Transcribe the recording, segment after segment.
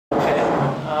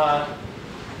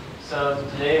So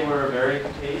today we're very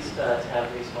pleased to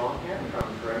have Lee Smolin here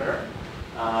from Perimeter.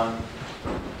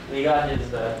 Lee got his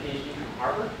PhD from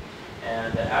Harvard,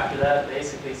 and after that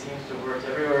basically seems to have worked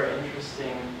everywhere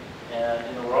interesting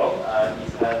in the world.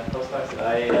 He's had postdocs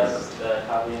at IAS, the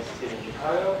Copley Institute in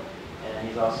Chicago, and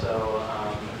he's also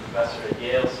a professor at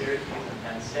Yale, Syracuse, and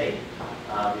Penn State,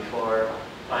 before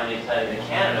finally deciding that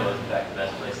Canada was in fact the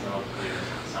best place in the world to do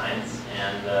science,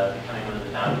 and becoming one of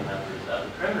the founding members of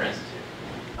the Perimeter Institute.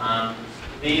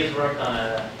 Lee has worked on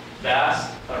a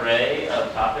vast array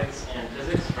of topics in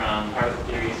physics, from particle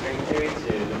theory, string theory,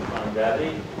 to quantum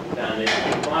gravity,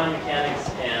 foundation of quantum mechanics,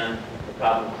 and the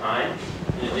problem of time,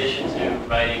 in addition to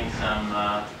writing some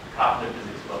popular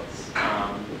physics books,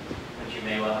 which you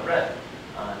may well have read.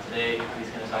 Today, he's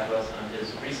going to talk about some of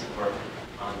his recent work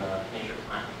on the nature of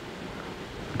time.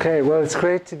 Okay, well, it's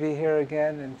great to be here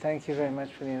again, and thank you very much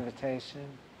for the invitation.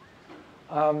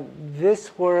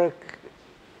 This work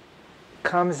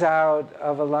comes out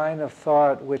of a line of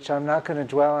thought which I'm not going to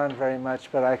dwell on very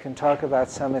much, but I can talk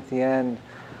about some at the end,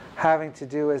 having to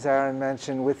do, as Aaron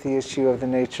mentioned, with the issue of the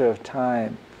nature of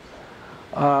time.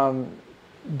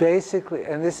 Basically,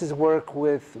 and this is work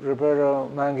with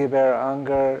Roberto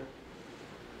Mangueira-Unger,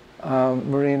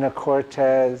 Marina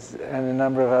Cortez, and a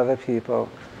number of other people.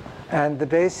 And the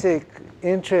basic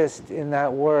interest in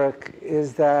that work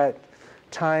is that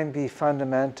time be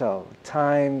fundamental,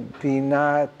 time be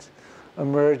not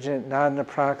emergent, not an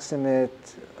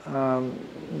approximate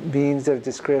means of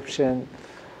description,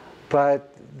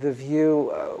 but the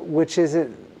view which is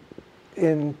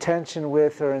in tension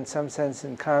with, or in some sense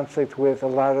in conflict with, a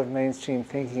lot of mainstream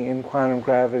thinking in quantum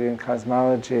gravity and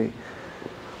cosmology,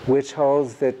 which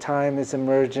holds that time is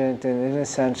emergent and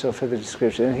inessential for the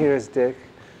description. And here's Dick,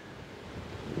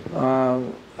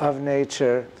 of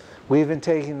nature. We've been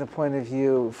taking the point of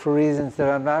view, for reasons that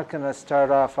I'm not going to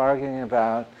start off arguing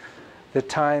about, that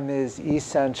time is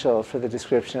essential for the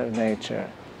description of nature.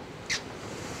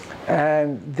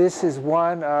 And this is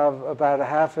one of about a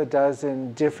half a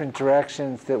dozen different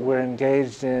directions that we're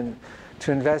engaged in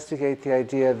to investigate the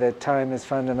idea that time is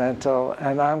fundamental.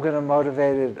 And I'm going to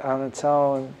motivate it on its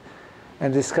own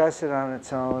and discuss it on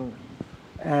its own,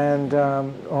 and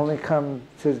only come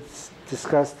to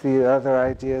discuss the other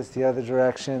ideas, the other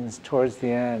directions, towards the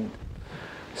end.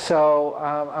 So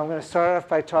I'm going to start off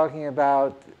by talking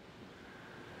about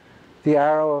the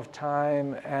arrow of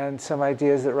time and some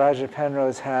ideas that Roger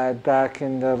Penrose had back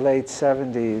in the late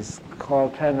 70s,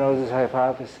 called Penrose's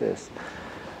hypothesis.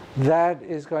 That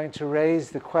is going to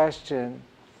raise the question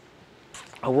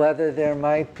of whether there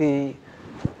might be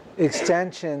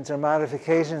extensions or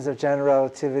modifications of general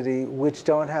relativity which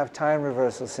don't have time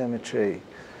reversal symmetry.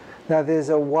 Now, there's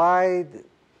a wide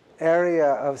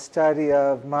area of study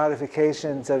of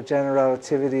modifications of general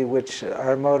relativity which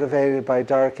are motivated by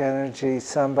dark energy,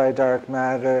 some by dark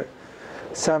matter,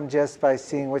 some just by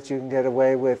seeing what you can get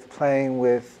away with playing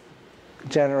with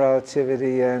general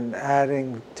relativity and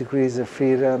adding degrees of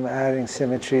freedom, adding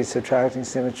symmetries, subtracting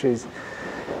symmetries,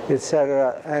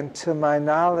 etc. And to my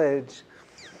knowledge,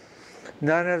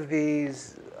 none of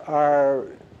these are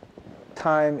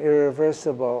time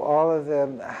irreversible. All of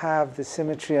them have the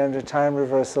symmetry under time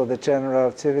reversal that general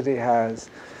relativity has.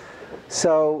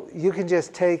 So you can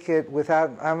just take it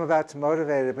without, I'm about to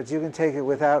motivate it, but you can take it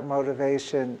without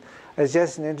motivation as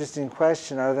just an interesting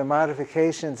question. Are there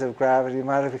modifications of gravity,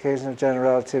 modifications of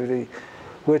general relativity,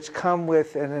 which come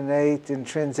with an innate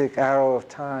intrinsic arrow of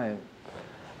time?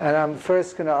 And I'm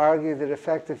first going to argue that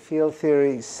effective field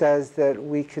theory says that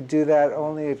we could do that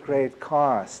only at great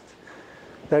cost.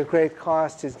 That great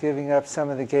cost is giving up some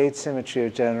of the gauge symmetry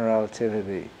of general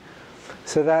relativity.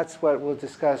 So that's what we'll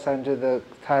discuss under the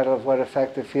title of what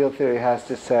effective field theory has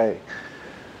to say.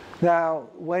 Now,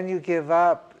 when you give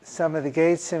up some of the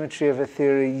gauge symmetry of a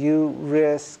theory, you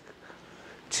risk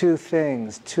two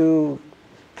things, two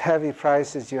heavy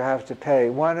prices you have to pay.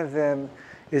 One of them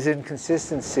is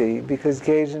inconsistency, because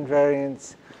gauge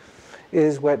invariance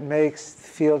is what makes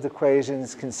field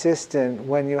equations consistent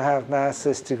when you have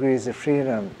massless degrees of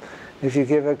freedom. If you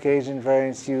give up gauge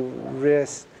invariance, you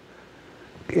risk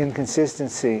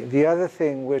inconsistency. The other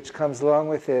thing which comes along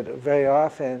with it very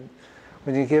often,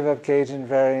 when you give up gauge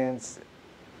invariance,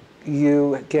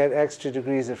 you get extra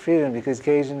degrees of freedom, because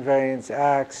gauge invariance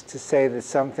acts to say that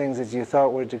some things that you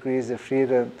thought were degrees of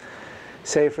freedom,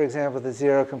 say for example the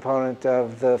zero component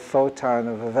of the photon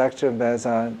of a vector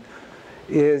meson,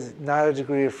 is not a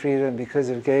degree of freedom because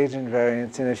of gauge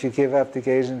invariance, and if you give up the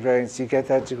gauge invariance, you get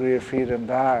that degree of freedom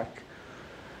back.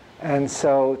 And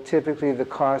so typically the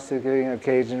cost of giving up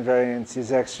gauge invariance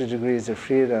is extra degrees of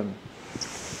freedom.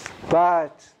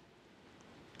 But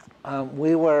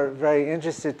we were very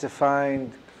interested to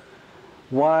find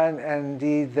one, and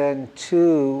indeed then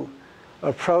two,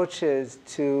 approaches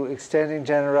to extending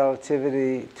general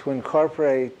relativity to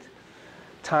incorporate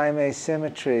time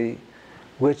asymmetry,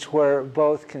 which were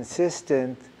both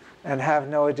consistent and have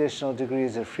no additional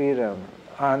degrees of freedom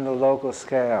on the local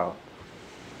scale.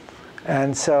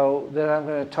 And so then I'm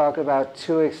going to talk about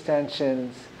two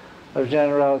extensions of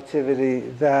general relativity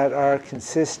that are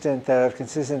consistent, that have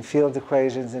consistent field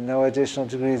equations and no additional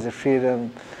degrees of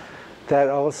freedom, that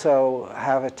also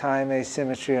have a time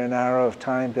asymmetry or an arrow of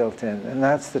time built in. And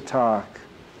that's the talk.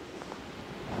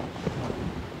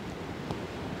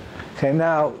 Okay,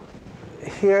 now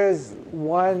here's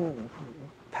one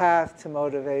path to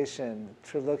motivation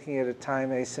for looking at a time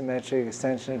asymmetric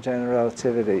extension of general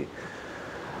relativity.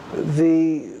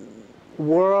 The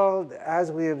world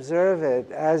as we observe it,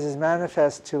 as is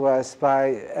manifest to us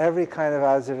by every kind of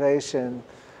observation,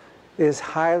 is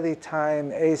highly time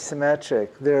asymmetric.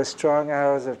 There are strong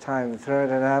arrows of time, the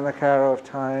thermodynamic arrow of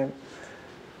time,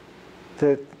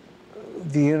 that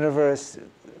the universe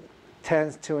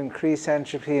tends to increase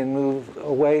entropy and move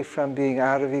away from being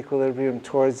out of equilibrium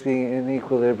towards being in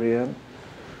equilibrium.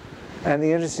 And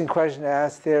the interesting question to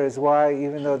ask there is why,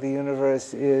 even though the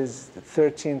universe is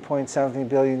 13-point-something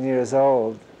billion years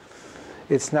old,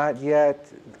 it's not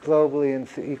yet globally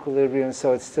in equilibrium,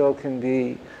 so it still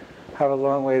can have a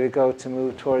long way to go to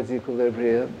move towards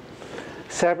equilibrium.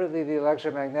 Separately, the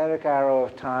electromagnetic arrow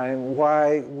of time,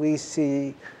 why we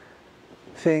see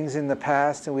things in the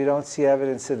past and we don't see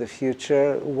evidence of the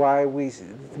future, why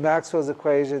Maxwell's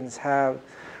equations have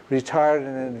retarded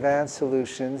and advanced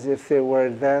solutions. If there were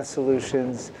advanced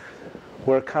solutions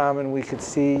were common, we could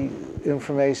see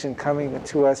information coming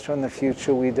to us from the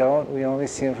future. We don't. We only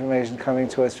see information coming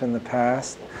to us from the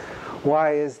past.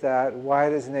 Why is that? Why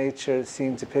does nature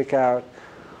seem to pick out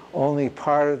only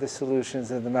part of the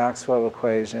solutions of the Maxwell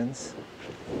equations?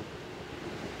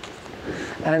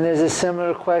 And there's a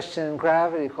similar question in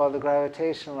gravity called the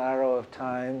gravitational arrow of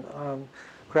time.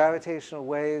 Gravitational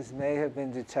waves may have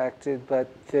been detected, but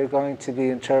they're going to be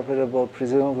interpretable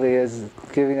presumably as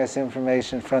giving us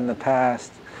information from the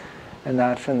past and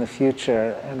not from the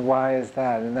future. And why is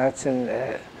that? And that's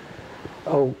a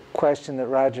question that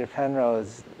Roger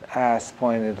Penrose asked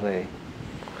pointedly.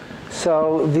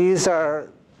 So these are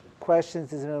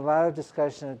questions there's been a lot of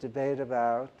discussion and debate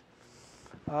about.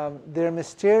 They're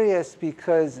mysterious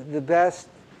because the best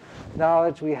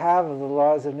knowledge we have of the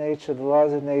laws of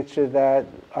nature that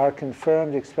are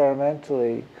confirmed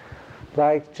experimentally,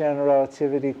 like general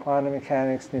relativity, quantum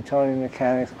mechanics, Newtonian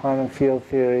mechanics, quantum field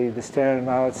theory, the Stern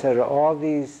model, etc., all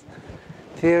these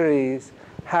theories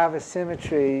have a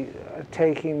symmetry,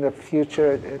 taking the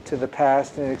future to the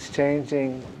past and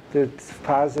exchanging the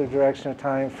positive direction of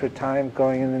time for time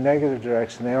going in the negative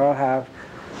direction. They all have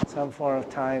some form of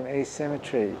time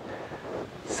asymmetry.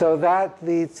 So that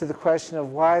leads to the question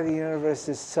of why the universe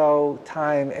is so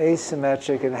time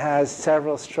asymmetric and has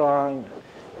several strong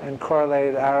and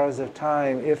correlated arrows of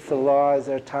time if the laws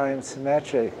are time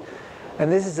symmetric. And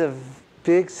this is a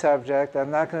big subject.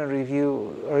 I'm not going to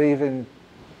review or even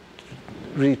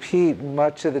repeat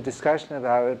much of the discussion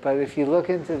about it, but if you look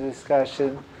into the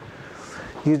discussion,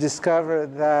 you discover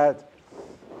that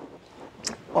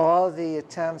all the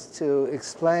attempts to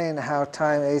explain how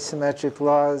time asymmetric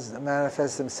laws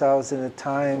manifest themselves in a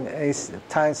time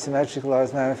symmetric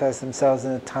laws manifest themselves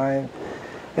in a time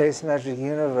asymmetric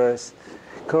universe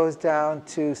goes down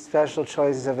to special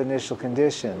choices of initial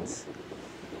conditions.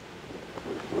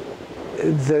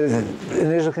 The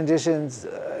initial conditions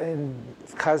in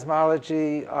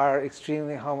cosmology are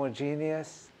extremely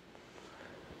homogeneous.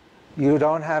 You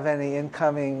don't have any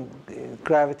incoming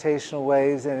gravitational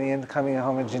waves, any incoming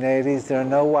homogeneities. There are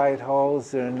no white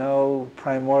holes. There are no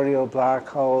primordial black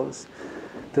holes.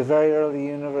 The very early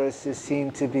universe is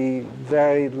seen to be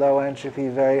very low entropy,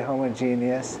 very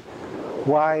homogeneous.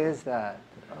 Why is that?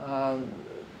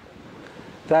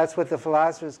 That's what the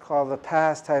philosophers call the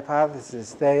past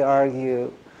hypothesis. They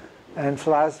argue, and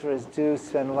philosophers do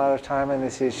spend a lot of time on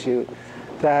this issue,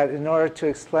 that in order to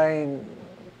explain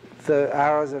the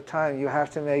arrows of time, you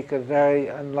have to make a very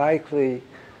unlikely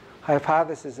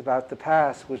hypothesis about the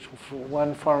past, which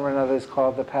one form or another is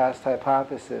called the past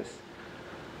hypothesis.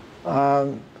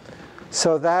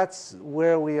 So that's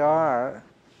where we are.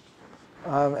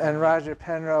 And Roger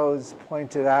Penrose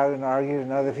pointed out and argued,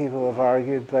 and other people have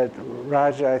argued, but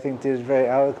Roger, I think, did it very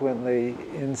eloquently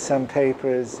in some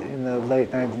papers in the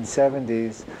late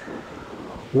 1970s.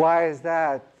 Why is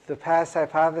that? The past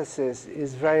hypothesis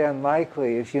is very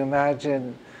unlikely. If you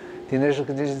imagine the initial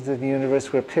conditions of the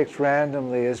universe were picked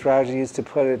randomly, as Roger used to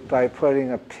put it, by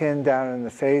putting a pin down in the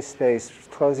phase space,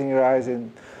 closing your eyes and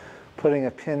putting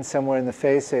a pin somewhere in the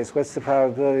phase space. What's the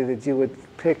probability that you would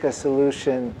pick a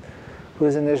solution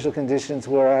whose initial conditions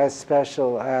were as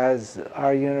special as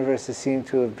our universes seem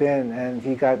to have been? And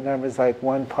he got numbers like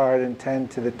 1 part in 10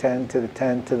 to the 10 to the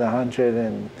 10 to the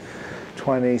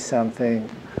 120 something.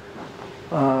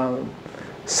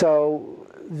 So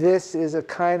this is a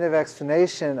kind of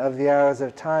explanation of the arrows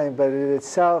of time, but it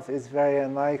itself is very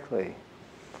unlikely.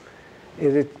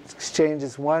 It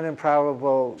exchanges one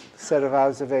improbable set of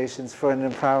observations for an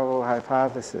improbable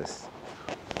hypothesis.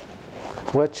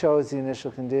 What chose the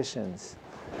initial conditions?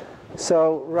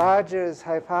 So Roger's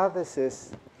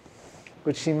hypothesis,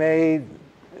 which he made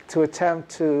to attempt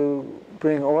to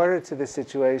bring order to the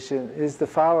situation, is the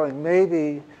following.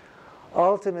 Maybe,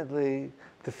 ultimately,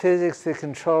 the physics that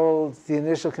controls the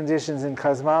initial conditions in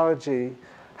cosmology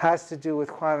has to do with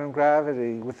quantum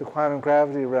gravity, with the quantum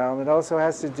gravity realm. It also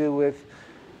has to do with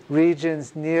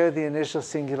regions near the initial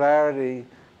singularity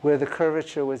where the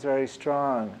curvature was very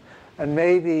strong. And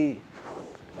maybe,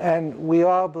 and we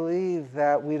all believe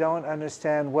that we don't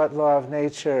understand what law of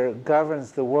nature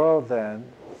governs the world then.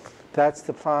 That's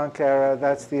the Planck era,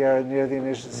 that's the era near the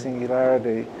initial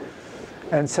singularity.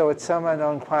 And so it's some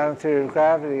unknown quantum theory of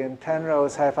gravity, and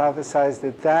Penrose hypothesized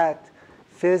that that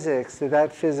physics,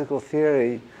 that physical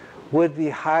theory, would be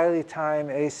highly time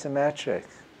asymmetric.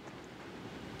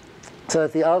 So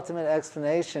that the ultimate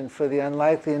explanation for the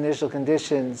unlikely initial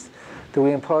conditions that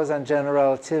we impose on general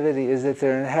relativity is that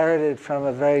they're inherited from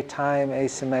a very time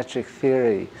asymmetric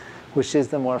theory, which is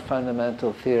the more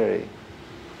fundamental theory.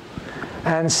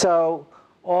 And so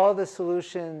all the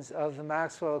solutions of the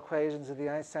Maxwell equations, of the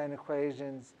Einstein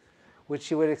equations, which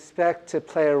you would expect to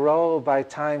play a role by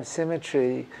time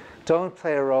symmetry, don't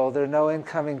play a role. There are no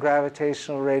incoming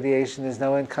gravitational radiation, there's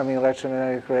no incoming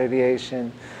electromagnetic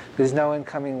radiation, there's no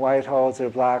incoming white holes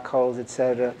or black holes,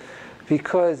 etc.,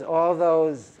 because all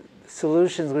those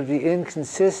solutions would be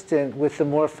inconsistent with the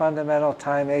more fundamental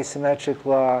time asymmetric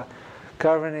law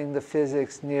governing the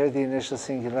physics near the initial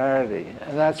singularity.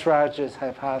 And that's Roger's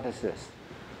hypothesis.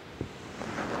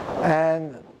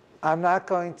 And I'm not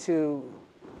going to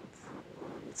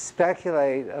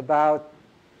speculate about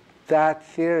that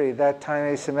theory, that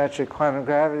time asymmetric quantum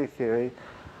gravity theory.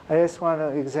 I just want to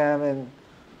examine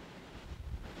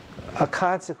a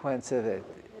consequence of it.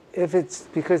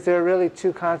 Because there are really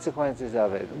two consequences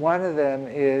of it. One of them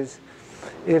is,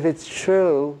 if it's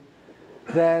true,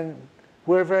 then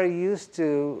we're very used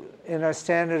to, in our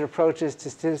standard approaches to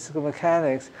statistical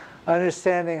mechanics,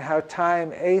 understanding how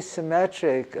time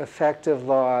asymmetric effective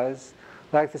laws,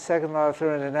 like the second law of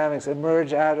thermodynamics,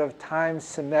 emerge out of time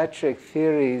symmetric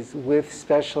theories with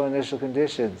special initial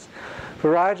conditions. But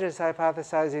Roger is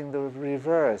hypothesizing the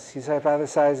reverse. He's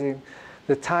hypothesizing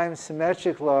the time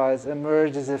symmetric laws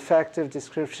emerge as effective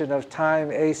description of time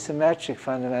asymmetric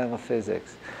fundamental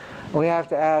physics. And we have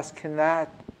to ask, can that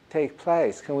take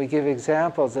place? Can we give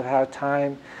examples of how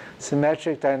time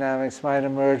symmetric dynamics might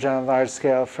emerge on a large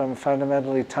scale from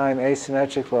fundamentally time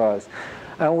asymmetric laws?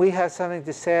 And we have something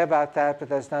to say about that, but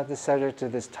that's not the subject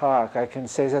of this talk. I can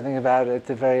say something about it at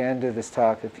the very end of this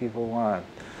talk if people want.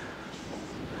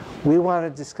 We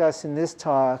want to discuss in this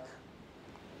talk,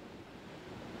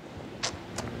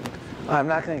 I'm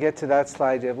not going to get to that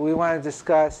slide yet, but we want to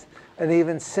discuss an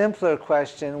even simpler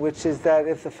question, which is that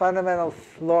if the fundamental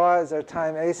laws are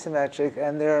time asymmetric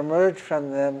and there emerge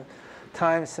from them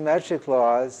time symmetric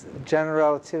laws, general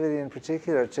relativity in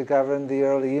particular, to govern the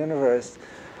early universe,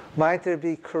 might there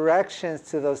be corrections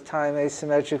to those time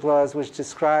asymmetric laws which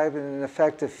describe in an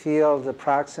effective field,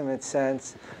 approximate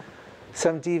sense,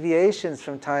 some deviations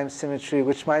from time symmetry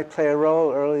which might play a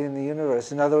role early in the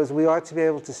universe? In other words, we ought to be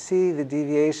able to see the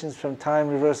deviations from time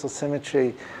reversal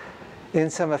symmetry in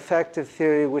some effective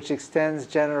theory which extends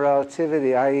general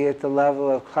relativity, i.e. at the level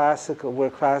of classical, where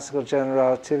classical general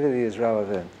relativity is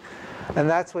relevant. And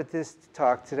that's what this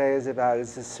talk today is about,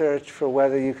 is the search for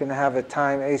whether you can have a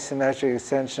time asymmetric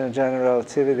extension of general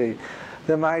relativity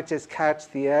that might just catch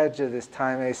the edge of this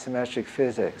time asymmetric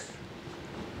physics.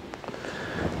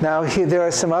 Now, there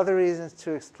are some other reasons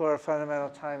to explore fundamental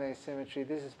time asymmetry.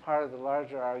 This is part of the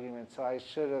larger argument, so I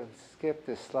should have skipped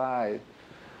this slide.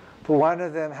 But one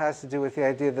of them has to do with the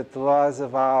idea that the laws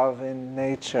evolve in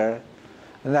nature,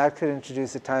 and that could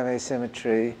introduce a time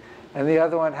asymmetry. And the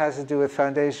other one has to do with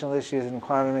foundational issues in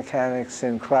quantum mechanics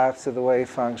and collapse of the wave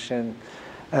function,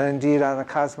 and indeed on a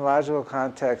cosmological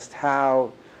context,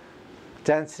 how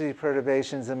density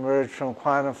perturbations emerge from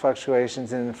quantum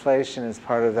fluctuations and inflation is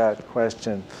part of that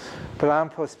question. But I'm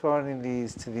postponing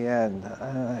these to the end.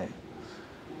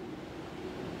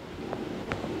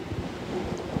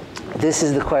 this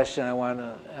is the question I want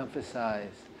to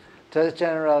emphasize. Does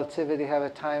general relativity have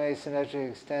a time asymmetric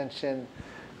extension?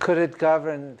 Could it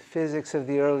govern physics of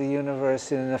the early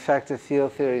universe in an effective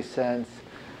field theory sense?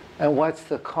 And what's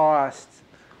the cost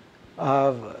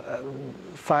of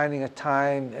finding a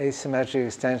time asymmetric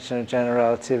extension of general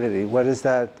relativity? What does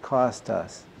that cost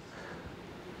us?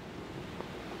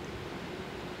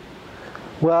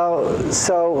 Well,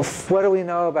 so what do we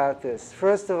know about this?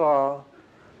 First of all,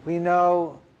 we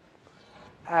know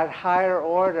at higher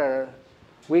order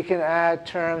we can add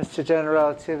terms to general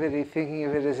relativity thinking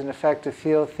of it as an effective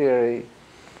field theory.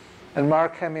 And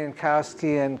Mark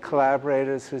Hemiankowski and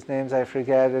collaborators whose names I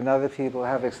forget and other people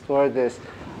have explored this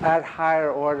at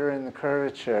higher order in the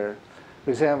curvature.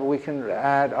 For example, we can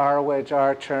add R wedge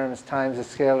R terms times a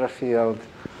scalar field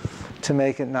to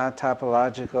make it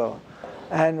non-topological.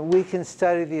 And we can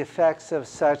study the effects of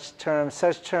such terms.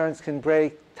 Such terms can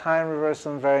break time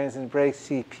reversal invariance and break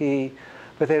CP,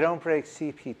 but they don't break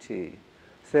CPT.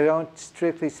 So they don't,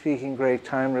 strictly speaking, break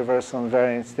time reversal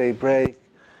invariance. They break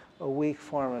a weak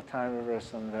form of time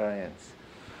reversal invariance.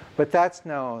 But that's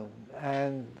known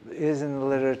and is in the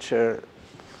literature.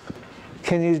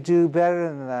 Can you do better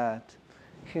than that?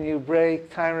 Can you break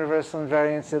time reversal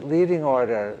invariance at leading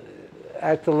order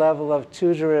at the level of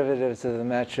two derivatives of the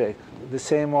metric, the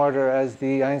same order as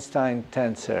the Einstein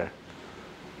tensor?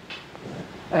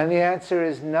 And the answer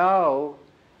is no.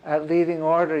 At leading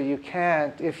order, you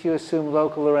can't if you assume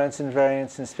local Lorentz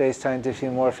invariance and space-time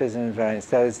diffeomorphism invariance.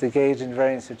 That is the gauge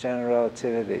invariance of general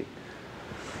relativity.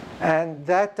 And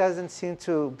that doesn't seem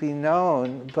to be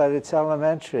known, but it's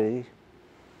elementary.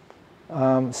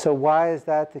 So why is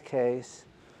that the case?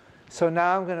 So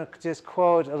now I'm going to just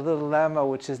quote a little lemma,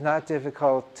 which is not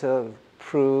difficult to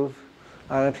prove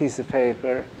on a piece of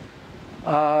paper.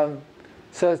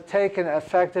 So take an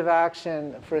effective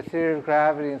action for a theory of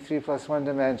gravity in 3+1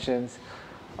 dimensions.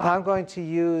 I'm going to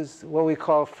use what we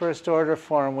call first order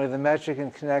form, where the metric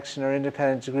and connection are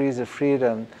independent degrees of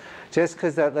freedom, just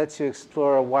because that lets you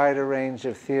explore a wider range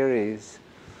of theories.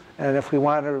 And if we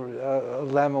want a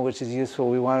lemma which is useful,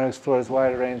 we want to explore as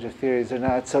wide a range of theories or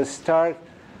not. So start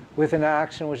with an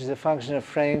action which is a function of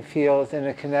frame fields and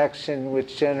a connection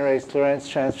which generates Lorentz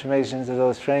transformations of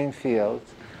those frame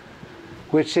fields,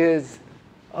 which is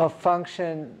a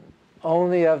function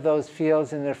only of those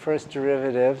fields in their first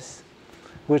derivatives,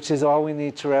 which is all we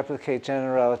need to replicate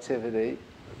general relativity.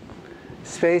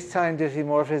 Space-time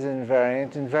diffeomorphism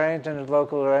invariant, invariant under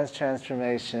local Lorentz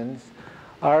transformations.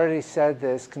 I already said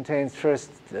this, contains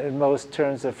first and most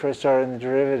terms of first order in the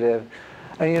derivative.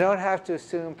 And you don't have to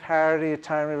assume parity,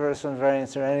 time reversal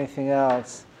invariance, or anything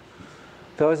else.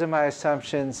 Those are my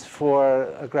assumptions for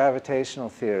a gravitational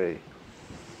theory.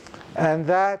 And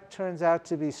that turns out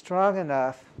to be strong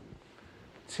enough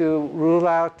to rule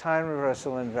out time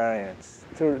reversal invariance,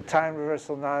 to time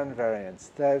reversal non-invariance.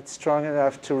 That's strong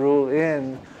enough to rule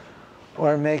in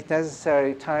or make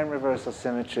necessary time reversal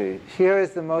symmetry. Here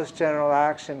is the most general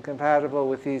action compatible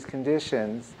with these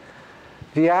conditions.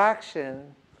 The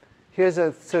action, here's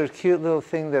a sort of cute little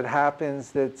thing that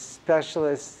happens that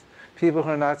specialists, people who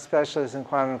are not specialists in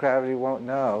quantum gravity won't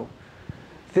know.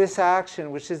 This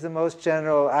action, which is the most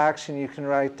general action you can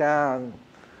write down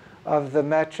of the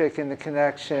metric in the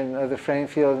connection, of the frame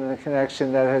field in the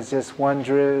connection that has just one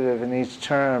derivative in each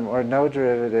term or no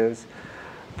derivatives,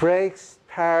 breaks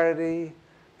parity,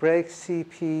 breaks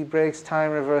CP, breaks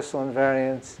time reversal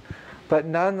invariance, but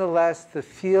nonetheless the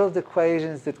field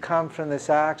equations that come from this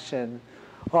action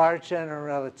are general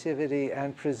relativity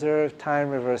and preserve time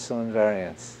reversal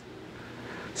invariance.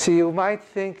 So you might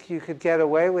think you could get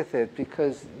away with it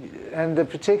because, and the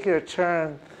particular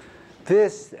term,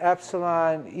 this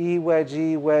epsilon E wedge,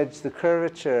 the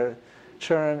curvature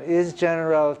term is general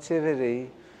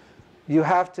relativity. You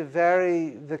have to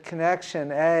vary the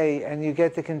connection A and you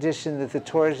get the condition that the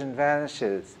torsion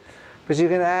vanishes. But you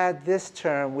can add this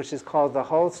term, which is called the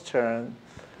Holtz term.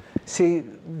 See,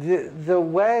 the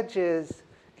wedges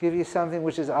give you something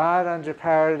which is odd under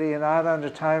parity and odd under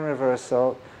time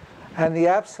reversal. And the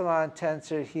epsilon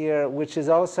tensor here, which is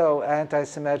also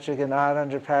anti-symmetric and odd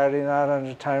under parity and odd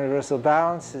under time reversal,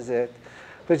 balances it.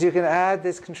 But you can add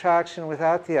this contraction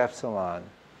without the epsilon.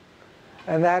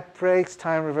 And that breaks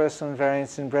time reversal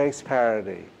invariance and breaks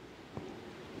parity.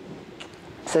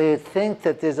 So you'd think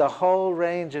that there's a whole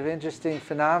range of interesting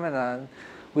phenomenon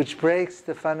which breaks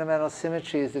the fundamental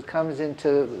symmetries that comes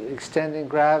into extending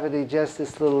gravity just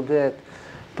this little bit,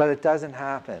 but it doesn't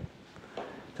happen.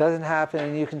 Doesn't happen,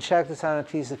 and you can check this on a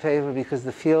piece of paper because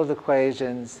the field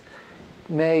equations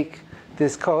make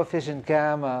this coefficient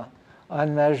gamma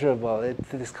unmeasurable.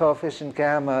 This coefficient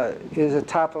gamma is a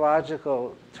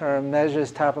topological term,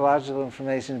 measures topological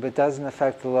information, but doesn't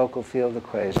affect the local field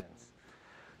equations.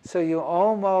 So you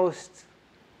almost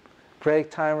break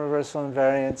time reversal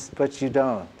invariance, but you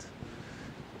don't.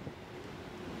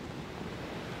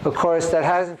 Of course, that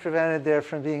hasn't prevented there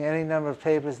from being any number of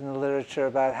papers in the literature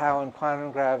about how in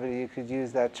quantum gravity you could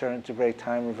use that term to break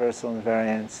time reversal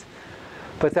invariance.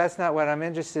 But that's not what I'm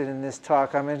interested in this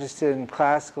talk. I'm interested in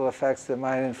classical effects that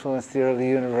might influence the early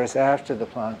universe after the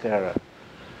Planck era.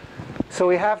 So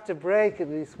we have to break at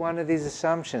least one of these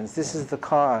assumptions. This is the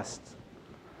cost.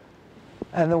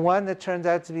 And the one that turns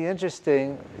out to be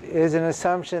interesting is an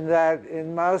assumption that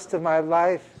in most of my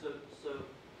life... So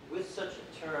with such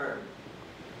a term,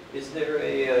 is there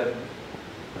a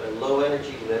low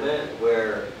energy limit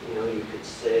where you could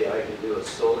say I can do a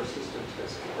solar system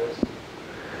test?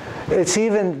 It's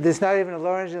even, there's not even a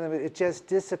low energy limit, it just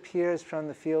disappears from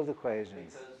the field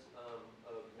equations. Because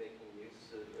of making use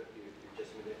of, you're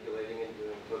just manipulating and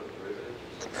doing total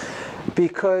derivatives?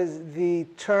 Because the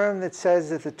term that says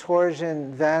that the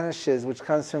torsion vanishes, which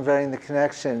comes from varying the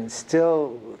connection,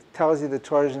 still tells you the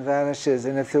torsion vanishes,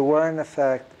 and if there were an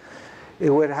effect, it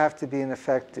would have to be an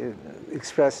effect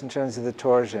expressed in terms of the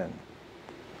torsion.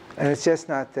 And it's just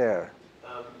not there.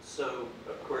 So,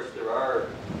 of course, there are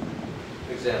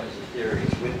examples of theories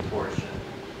with torsion.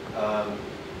 I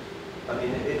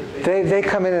mean, they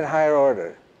come in higher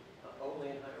order. Only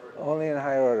in higher order? Only in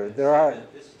higher order. And there so are.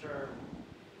 This term,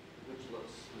 which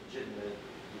looks legitimate,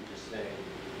 you're just saying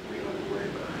we don't have to worry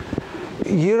about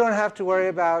it. You don't have to worry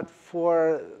about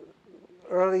for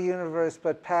early universe,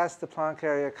 but past the Planck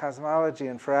area cosmology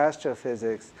and for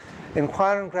astrophysics. In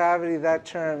quantum gravity, that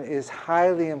term is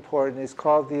highly important. It's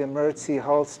called the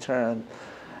Emertzi-Holtz term.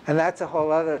 And that's a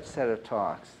whole other set of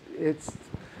talks. It's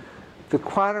the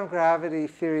quantum gravity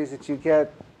theories that you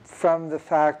get from the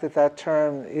fact that that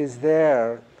term is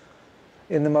there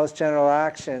in the most general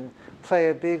action play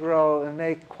a big role and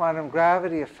make quantum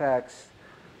gravity effects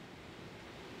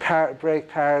break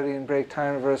parity and break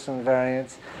time reversal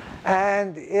invariance.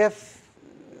 And if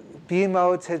B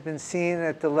modes had been seen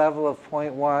at the level of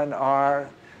 0.1 R,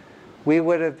 we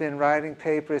would have been writing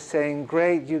papers saying,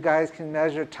 great, you guys can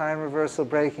measure time reversal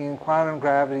breaking in quantum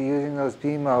gravity using those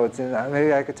B modes. And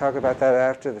maybe I could talk about that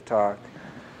after the talk.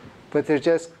 But they're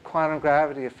just quantum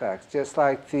gravity effects, just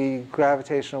like the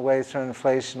gravitational waves from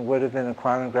inflation would have been a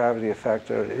quantum gravity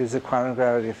effect, or is a quantum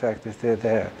gravity effect if they're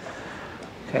there.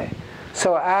 Okay.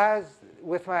 So as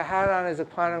with my hat on as a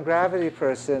quantum gravity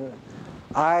person,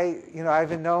 I've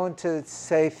been known to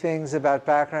say things about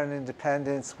background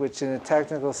independence, which in a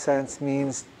technical sense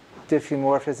means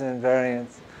diffeomorphism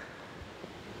invariance.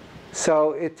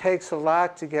 So it takes a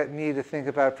lot to get me to think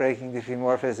about breaking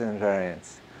diffeomorphism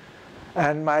invariance.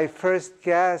 And my first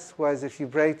guess was if you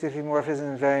break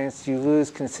diffeomorphism invariance, you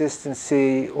lose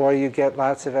consistency or you get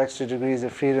lots of extra degrees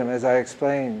of freedom, as I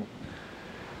explained.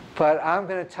 But I'm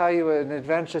going to tell you an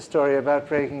adventure story about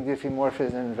breaking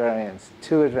diffeomorphism invariance.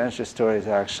 2 adventure stories,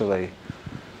 actually,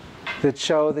 that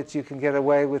show that you can get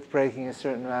away with breaking a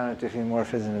certain amount of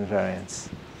diffeomorphism invariance.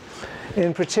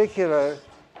 In particular,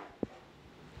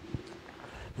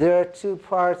 there are 2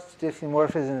 parts to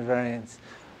diffeomorphism invariance.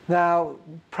 Now,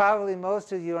 probably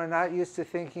most of you are not used to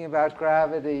thinking about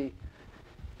gravity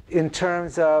in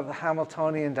terms of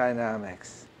Hamiltonian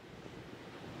dynamics.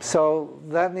 So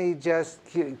let me just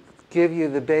give you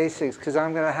the basics, because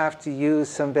I'm going to have to use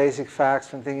some basic facts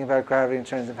from thinking about gravity in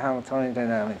terms of Hamiltonian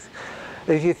dynamics.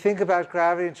 If you think about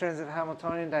gravity in terms of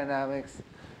Hamiltonian dynamics,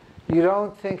 you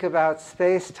don't think about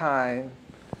space-time.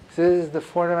 So this is the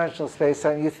 4-dimensional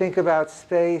space-time. You think about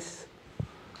space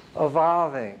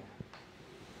evolving.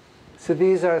 So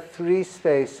these are 3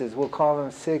 spaces. We'll call them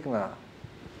sigma.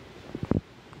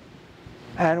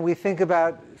 And we think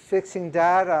about fixing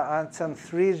data on some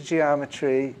 3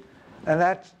 geometry, and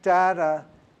that data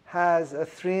has a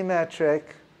 3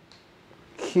 metric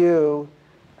q,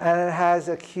 and it has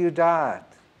a q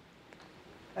dot.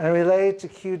 And related to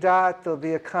q dot, there'll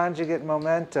be a conjugate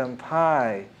momentum,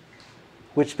 pi,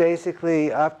 which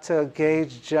basically up to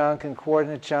gauge junk and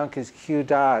coordinate junk is q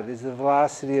dot, is the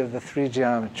velocity of the 3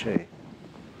 geometry.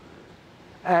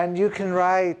 And you can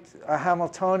write a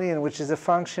Hamiltonian, which is a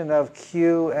function of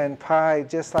q and pi,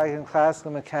 just like in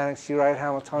classical mechanics, you write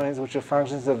Hamiltonians, which are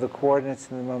functions of the coordinates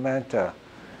and the momenta.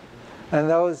 And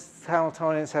those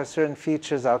Hamiltonians have certain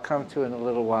features I'll come to in a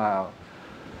little while.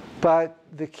 But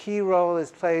the key role is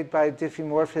played by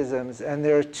diffeomorphisms, and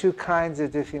there are 2 kinds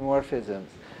of diffeomorphisms.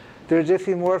 There are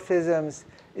diffeomorphisms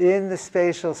in the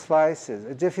spatial slices.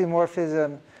 A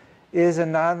diffeomorphism is a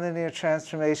nonlinear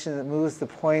transformation that moves the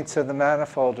points of the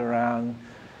manifold around.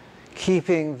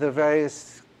 keeping the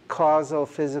various causal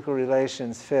physical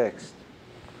relations fixed.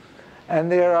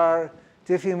 And there are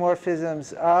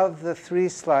diffeomorphisms of the three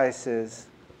slices,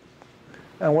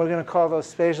 and we're going to call those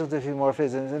spatial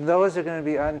diffeomorphisms, and those are going to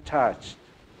be untouched.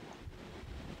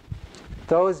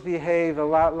 Those behave a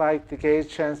lot like the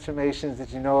gauge transformations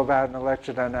that you know about in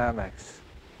electrodynamics.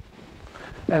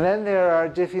 And then there are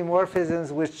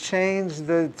diffeomorphisms which change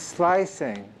the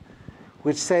slicing,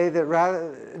 which say that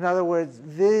rather, in other words,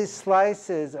 these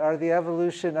slices are the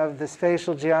evolution of the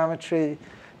spatial geometry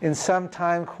in some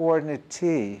time coordinate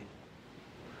t.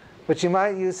 But you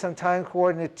might use some time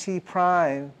coordinate t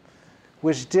prime,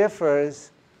 which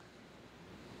differs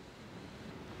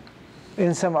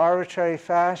in some arbitrary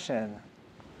fashion.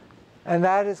 And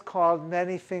that is called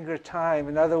many-finger time.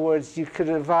 In other words, you could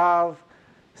evolve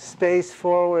space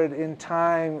forward in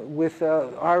time with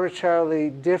an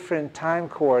arbitrarily different time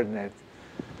coordinate.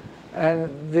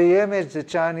 And the image that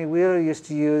Johnny Wheeler used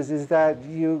to use is that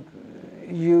you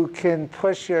can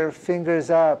push your fingers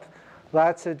up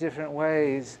lots of different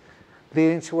ways,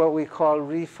 leading to what we call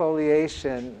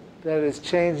refoliation, that is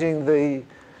changing the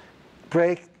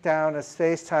breakdown of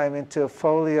space-time into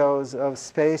folios of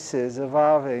spaces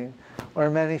evolving, or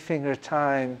many-finger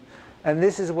time. And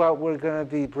this is what we're going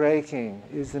to be breaking,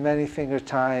 is the many-finger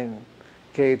time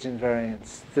gauge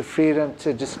invariance, the freedom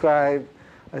to describe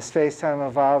a space-time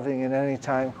evolving in any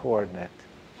time coordinate.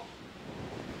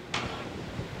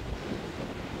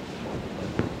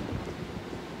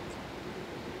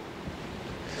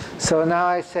 So now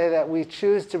I say that we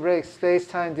choose to break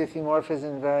space-time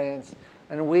diffeomorphism invariance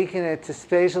and weaken it to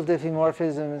spatial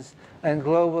diffeomorphisms and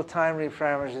global time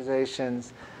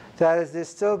reparameterizations. That is, there's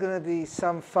still going to be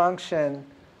some function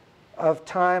of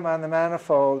time on the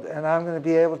manifold, and I'm going to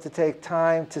be able to take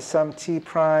time to some t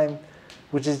prime,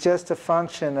 which is just a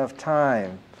function of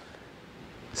time.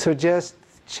 So just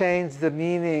change the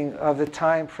meaning of the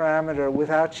time parameter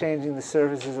without changing the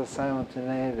surfaces of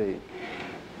simultaneity.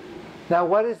 Now,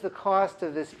 what is the cost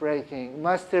of this breaking?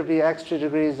 Must there be extra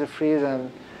degrees of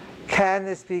freedom? Can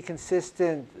this be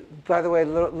consistent? By the way,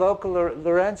 local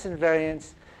Lorentz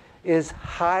invariance is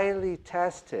highly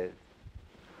tested.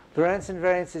 Lorentz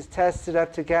invariance is tested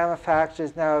up to gamma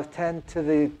factors now of 10 to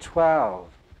the 12,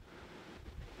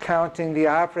 counting the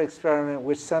opera experiment,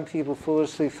 which some people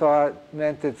foolishly thought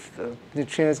meant that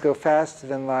neutrinos go faster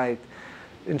than light.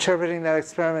 Interpreting that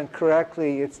experiment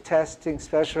correctly, it's testing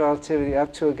special relativity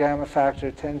up to a gamma factor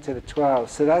of 10 to the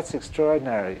 12. So that's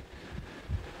extraordinary.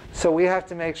 So we have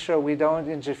to make sure we don't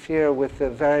interfere with the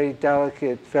very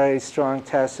delicate, very strong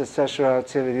tests of special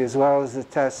relativity, as well as the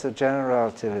tests of general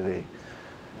relativity.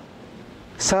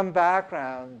 Some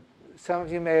background: some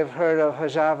of you may have heard of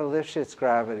Hojava-Lifshitz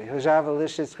gravity.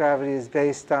 Hojava-Lifshitz gravity is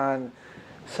based on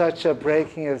such a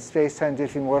breaking of space-time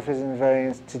diffeomorphism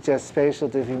invariance to just spatial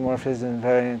diffeomorphism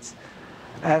invariance.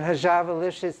 And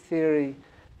Hojava-Lifshitz theory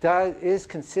is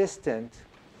consistent,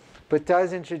 but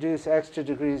does introduce extra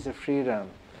degrees of freedom,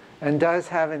 and does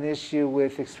have an issue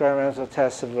with experimental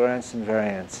tests of Lorentz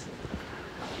invariance.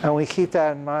 And we keep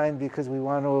that in mind because we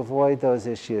want to avoid those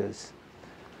issues.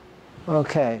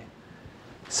 Okay.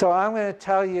 So I'm going to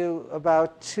tell you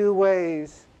about two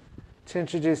ways to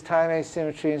introduce time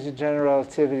asymmetry into general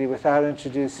relativity without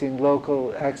introducing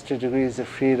local extra degrees of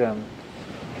freedom.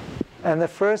 And the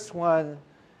first one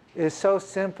is so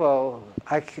simple,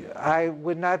 I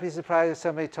would not be surprised if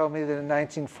somebody told me that in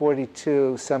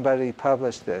 1942 somebody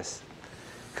published this,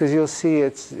 because you'll see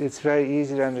it's very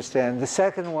easy to understand. The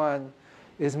second one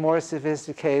is more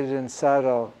sophisticated and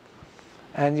subtle,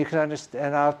 and you can understand,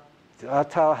 and I'll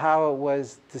tell how it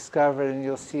was discovered, and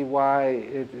you'll see why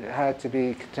it had to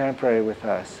be contemporary with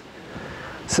us.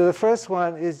 So the first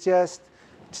one is just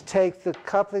to take the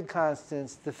coupling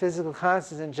constants, the physical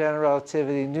constants in general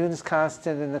relativity, Newton's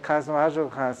constant and the cosmological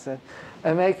constant,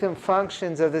 and make them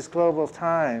functions of this global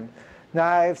time. Now,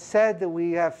 I've said that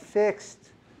we have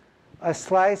fixed a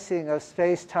slicing of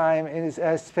space-time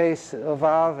as space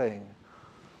evolving.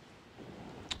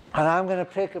 And I'm going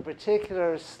to pick a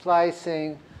particular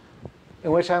slicing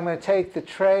in which I'm going to take the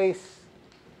trace.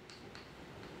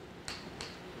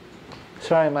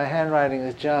 Sorry, my handwriting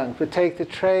is junk. But take the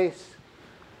trace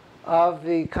of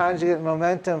the conjugate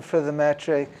momentum for the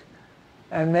metric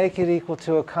and make it equal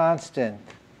to a constant.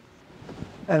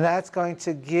 And that's going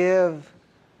to give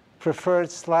preferred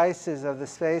slices of the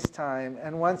space-time.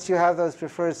 And once you have those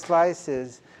preferred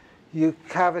slices, you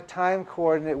have a time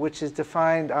coordinate which is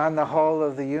defined on the whole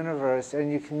of the universe,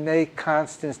 and you can make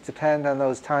constants depend on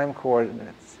those time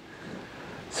coordinates.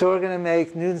 So we're going to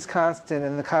make Newton's constant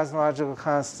and the cosmological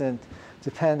constant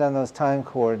depend on those time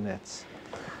coordinates.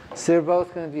 So they're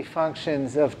both going to be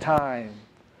functions of time.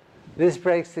 This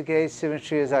breaks the gauge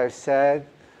symmetry, as I've said,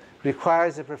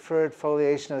 requires a preferred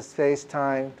foliation of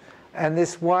space-time, and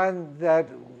this one that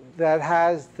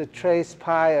has the trace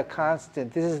pi a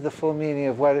constant, this is the full meaning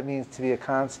of what it means to be a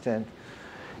constant,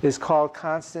 is called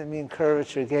constant mean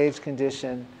curvature gauge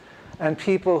condition. And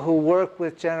people who work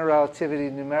with general relativity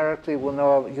numerically will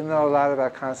know, you'll know a lot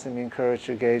about constant mean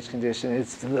curvature gauge condition.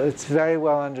 It's very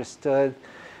well understood.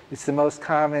 It's the most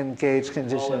common gauge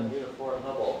condition. Call it uniform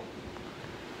Hubble.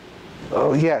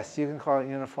 Oh yes, you can call it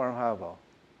uniform Hubble.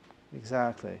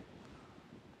 Exactly.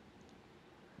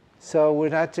 So we're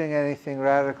not doing anything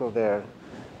radical there.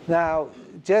 Now,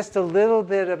 just a little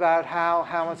bit about how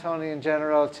Hamiltonian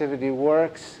general relativity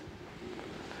works.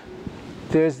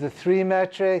 There's the 3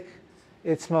 metric,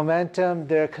 its momentum,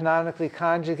 they're canonically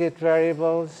conjugate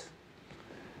variables.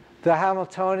 The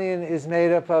Hamiltonian is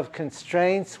made up of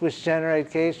constraints which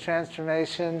generate gauge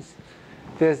transformations.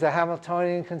 There's the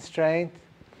Hamiltonian constraint,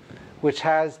 which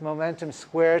has momentum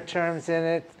squared terms in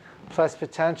it, plus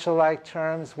potential-like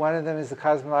terms. One of them is the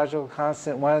cosmological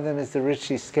constant, one of them is the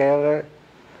Ricci scalar.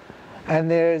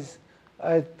 And there's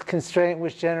a constraint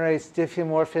which generates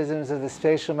diffeomorphisms of the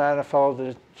spatial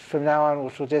manifold, from now on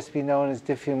which will just be known as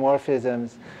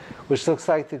diffeomorphisms, which looks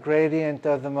like the gradient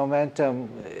of the momentum.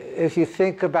 If you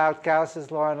think about Gauss's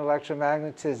law in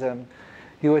electromagnetism,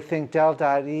 you would think del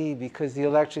dot E, because the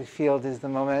electric field is the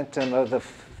momentum of the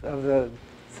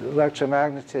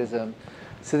electromagnetism.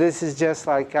 So this is just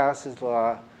like Gauss's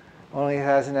law, only it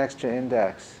has an extra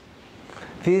index.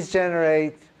 These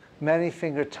generate many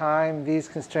finger time, these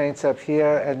constraints up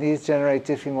here, and these generate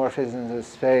diffeomorphisms of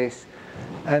space.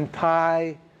 And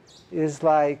pi is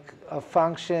like a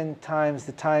function times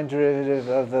the time derivative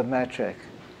of the metric.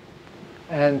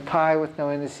 And pi with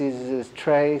no indices is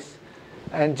trace.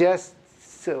 And just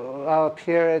so I'll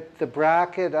appear it, the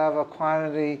bracket of a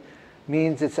quantity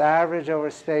means its average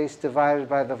over space divided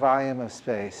by the volume of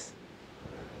space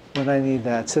when I need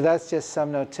that. So that's just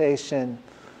some notation.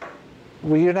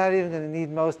 Well, you're not even going to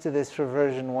need most of this for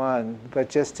version 1, but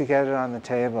just to get it on the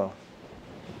table.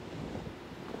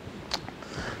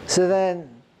 So then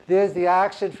there's the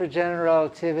action for general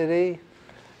relativity.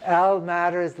 L,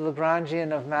 matter, is the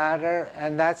Lagrangian of matter,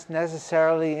 and that's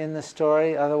necessarily in the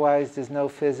story, otherwise there's no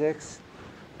physics.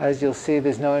 As you'll see,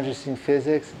 there's no interesting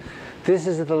physics. This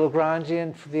is the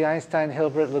Lagrangian, the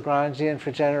Einstein-Hilbert Lagrangian for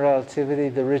general relativity,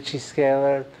 the Ricci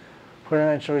scalar,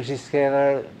 four-dimensional Ricci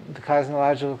scalar, the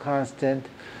cosmological constant.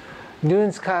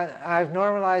 I've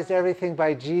normalized everything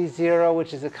by G0,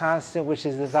 which is a constant, which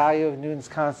is the value of Newton's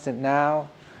constant now,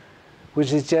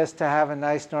 which is just to have a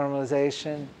nice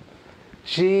normalization.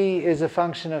 G is a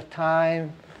function of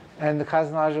time, and the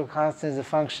cosmological constant is a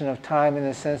function of time in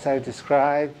the sense I've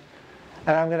described.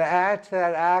 And I'm going to add to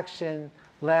that action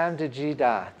lambda G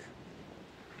dot.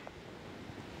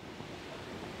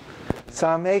 So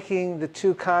I'm making the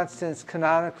two constants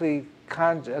canonically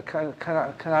conjugate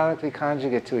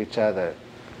to each other.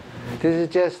 This is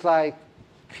just like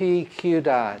P Q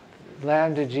dot,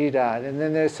 lambda G dot, and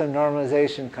then there's some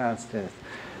normalization constants.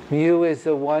 Mu is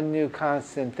the one new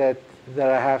constant that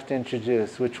I have to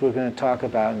introduce, which we're going to talk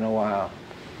about in a while.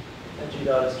 And G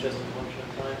dot is just a function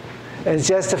of time? It's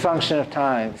just a function of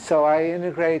time. So I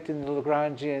integrate in the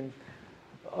Lagrangian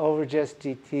over just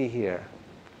dt here.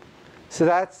 So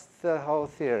that's the whole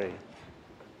theory.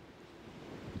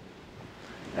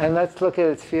 And let's look at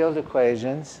its field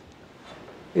equations.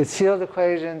 Its field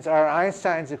equations are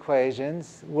Einstein's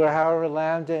equations, where however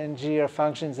lambda and g are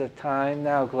functions of time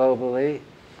now globally.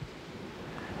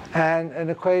 And an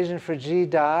equation for g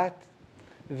dot.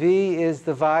 V is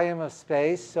the volume of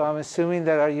space, so I'm assuming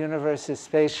that our universe is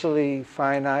spatially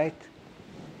finite.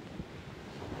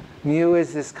 Mu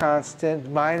is this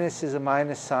constant. Minus is a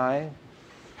minus sign.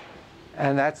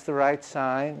 And that's the right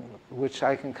sign, which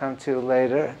I can come to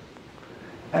later.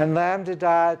 And lambda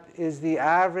dot is the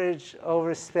average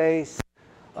over space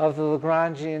of the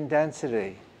Lagrangian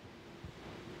density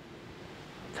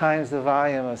times the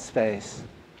volume of space.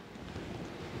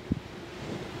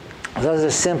 Those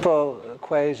are simple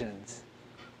equations.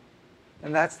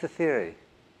 And that's the theory.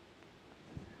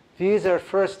 These are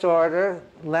first order,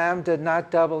 lambda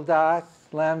not double dot,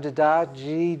 lambda dot,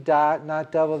 g dot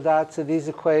not double dot. So these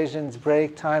equations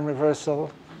break time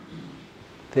reversal.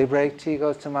 They break t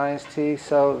goes to minus t.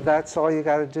 So that's all you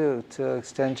got to do to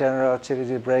extend general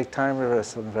relativity to break time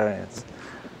reversal invariance.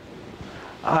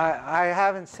 I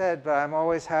haven't said, but I'm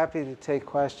always happy to take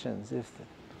questions.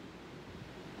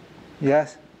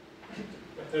 Yes?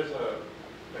 If there's a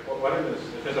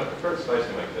if there's a preferred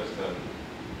slicing like this, then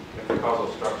if the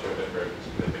causal structure differs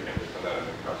significantly from that in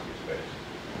the Krusty space,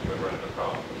 you would run into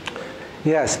problems. Right?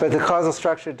 Yes, but the causal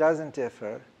structure doesn't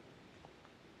differ.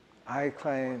 I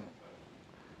claim.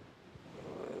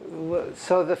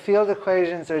 So the field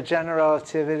equations are general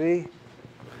relativity,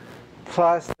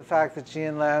 plus the fact that g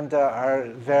and lambda are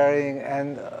varying,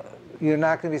 and you're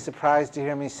not going to be surprised to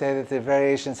hear me say that the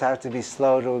variations have to be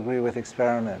slow to agree with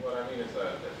experiment. What I mean is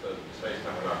that if the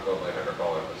space-time were not globally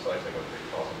hyperbolic, the slicing would be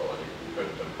possibility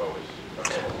couldn't impose a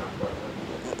global time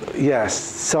coordinate. Yes,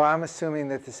 so I'm assuming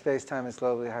that the space-time is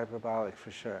globally hyperbolic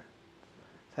for sure.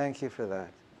 Thank you for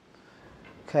that.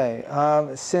 Okay,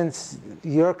 since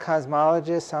you're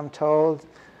cosmologists, I'm told,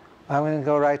 I'm going to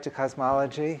go right to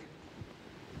cosmology.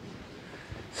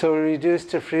 So we reduce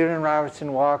to Freeman,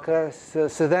 Robertson, Walker.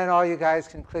 So then all you guys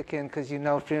can click in because you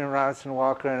know Freeman, Robertson,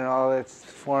 Walker and all its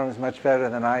forms much better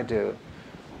than I do.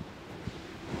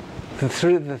 The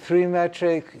three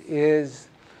metric is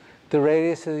the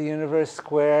radius of the universe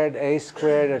squared, a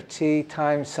squared of t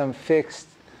times some fixed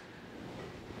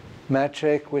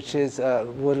metric, which is,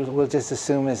 we'll just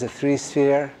assume is a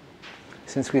three-sphere,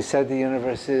 since we said the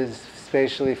universe is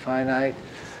spatially finite.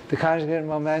 The conjugate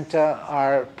momenta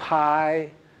are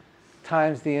pi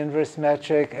times the inverse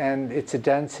metric, and it's a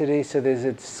density, so there's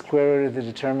a square root of the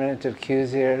determinant of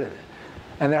q's here.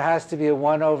 And there has to be a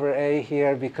 1 over a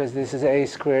here, because this is a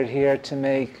squared here, to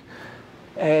make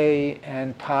a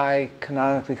and pi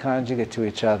canonically conjugate to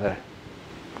each other.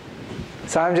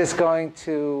 So I'm just going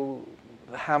to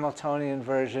the Hamiltonian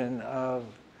version of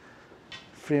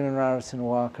Freeman, Robertson,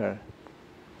 Walker.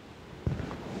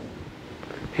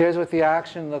 Here's what the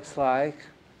action looks like.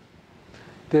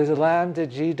 There's a lambda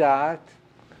g dot.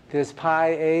 There's pi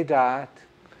a dot.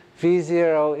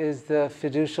 V0 is the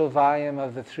fiducial volume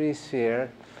of the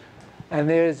three-sphere. And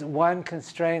there's one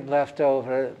constraint left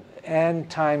over, n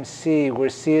times c, where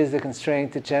c is the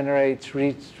constraint that generates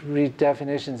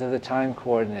redefinitions of the time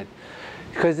coordinate.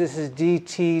 Because this is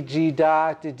dt g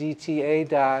dot to dt a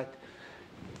dot,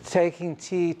 taking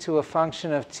t to a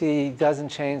function of t doesn't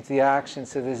change the action,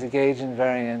 so there's a gauge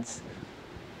invariance.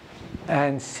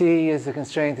 And c is the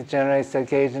constraint that generates that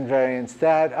gauge invariance.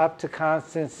 That up to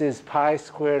constants is pi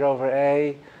squared over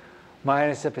a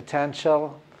minus a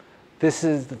potential. This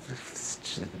is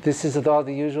with all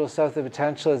the usual stuff. The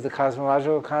potential is the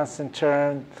cosmological constant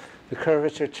term, the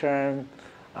curvature term.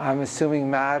 I'm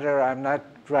assuming matter. I'm not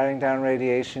writing down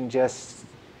radiation, just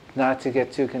not to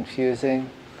get too confusing.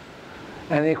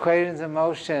 And the equations of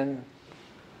motion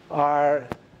are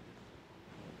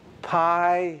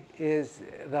pi is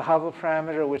the Hubble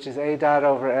parameter, which is a dot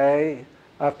over a,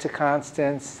 up to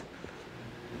constants.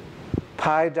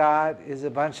 Pi dot is a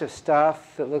bunch of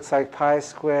stuff that looks like pi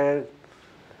squared.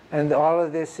 And all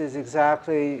of this is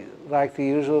exactly like the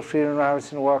usual Freeman,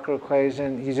 Robertson, Walker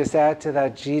equation. You just add to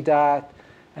that g dot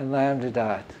and lambda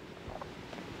dot.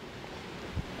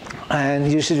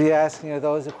 And you should be asking, are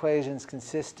those equations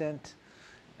consistent?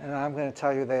 And I'm going to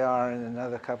tell you they are in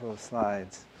another couple of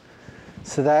slides.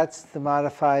 So that's the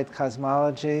modified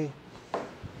cosmology.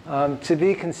 To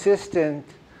be consistent,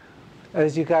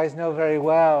 as you guys know very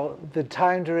well, the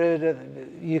time derivative,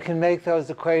 you can make those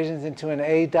equations into an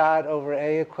a dot over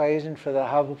a equation for the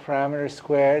Hubble parameter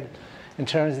squared in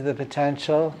terms of the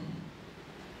potential.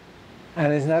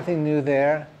 And there's nothing new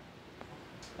there.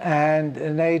 And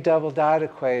an a double dot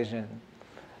equation.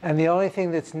 And the only thing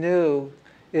that's new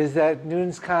is that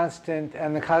Newton's constant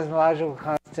and the cosmological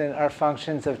constant are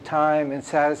functions of time and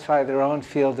satisfy their own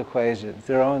field equations,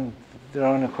 their own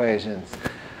equations.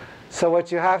 So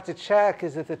what you have to check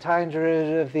is that the time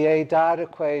derivative of the a dot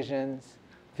equations,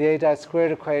 the a dot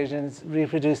squared equations,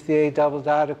 reproduce the a double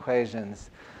dot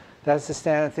equations. That's the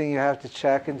standard thing you have to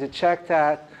check. And to check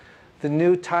that, the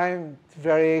new time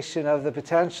variation of the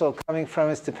potential coming from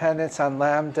its dependence on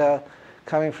lambda,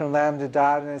 coming from lambda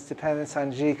dot, and its dependence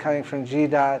on g coming from g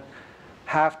dot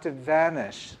have to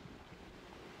vanish.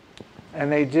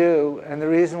 And they do. And the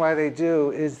reason why they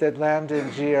do is that lambda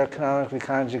and g are canonically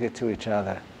conjugate to each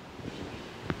other.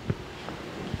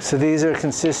 So these are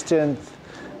consistent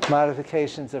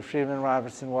modifications of Freeman,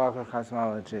 Robertson, Walker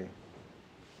cosmology.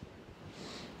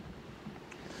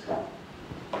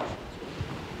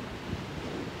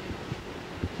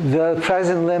 The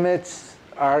present limits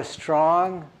are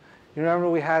strong. You remember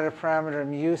we had a parameter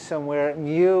mu somewhere.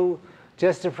 Mu,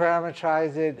 just to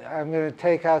parameterize it, I'm going to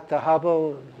take out the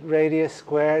Hubble radius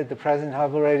squared, the present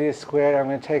Hubble radius squared. I'm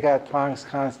going to take out Planck's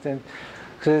constant,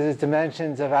 because it's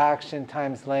dimensions of action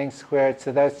times length squared.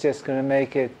 So that's just going to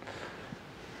make it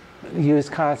use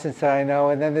constants that I know.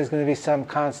 And then there's going to be some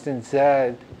constant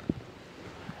z.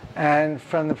 And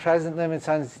from the present limits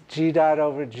on g dot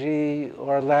over g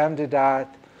or lambda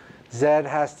dot, z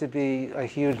has to be a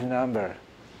huge number.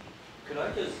 Could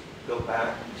I just go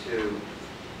back to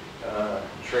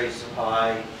trace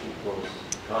pi equals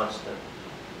constant.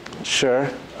 Sure.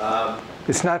 Um,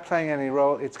 It's not playing any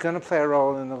role. It's going to play a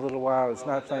role in a little while. It's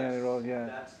well, not playing any role yet.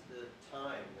 That's the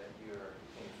time that you're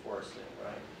enforcing,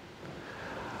 right?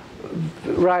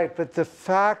 Right, but the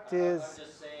fact I'm is...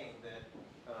 just saying that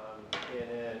in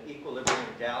an equilibrium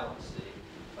galaxy,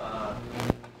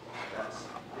 that's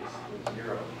basically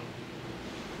zero.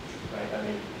 Right? I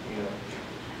mean,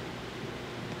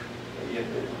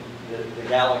 the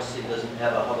galaxy doesn't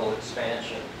have a Hubble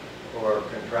expansion or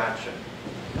contraction.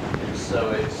 And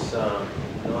so it's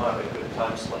not a good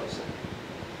time slicing.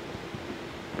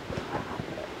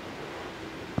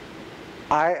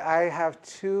 I have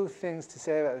two things to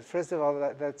say about it. First of all,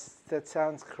 that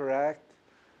sounds correct.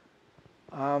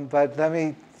 But let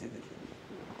me...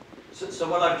 So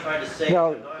what I'm trying to say,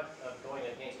 No. I'm not going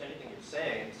against anything you're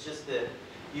saying. It's just that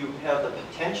you have the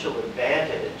potential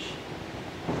advantage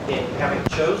in having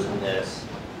chosen this,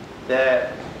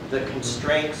 that the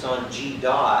constraints on G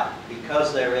dot,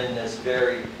 because they're in this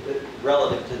very,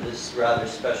 relative to this rather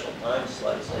special time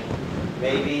slicing,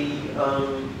 maybe,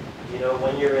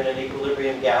 when you're in an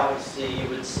equilibrium galaxy, you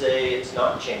would say it's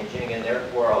not changing, and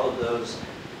therefore all of those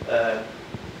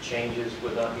changes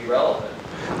would not be relevant.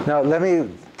 Now,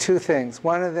 two things.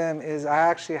 One of them is I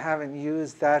actually haven't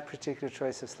used that particular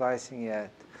choice of slicing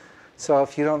yet. So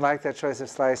if you don't like that choice of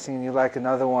slicing and you like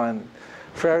another one,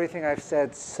 for everything I've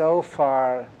said so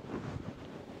far,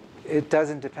 it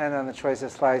doesn't depend on the choice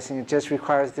of slicing. It just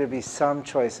requires there be some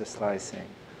choice of slicing.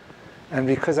 And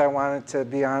because I wanted to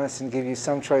be honest and give you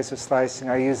some choice of slicing,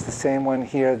 I used the same one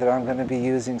here that I'm going to be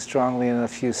using strongly in a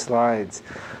few slides.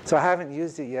 So I haven't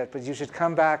used it yet, but you should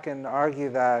come back and argue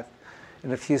that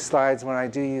in a few slides when I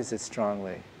do use it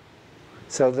strongly.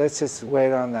 So let's just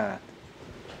wait on that.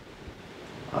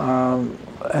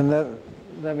 And then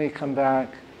let me come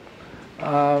back.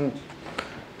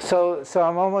 So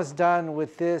I'm almost done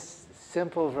with this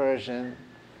simple version.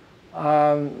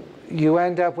 You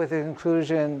end up with a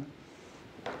conclusion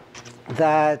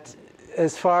that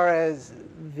as far as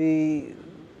the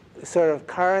sort of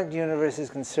current universe is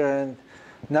concerned,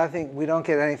 we don't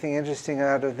get anything interesting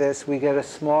out of this. We get a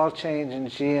small change in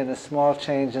G and a small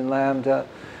change in lambda,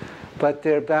 but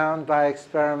they're bound by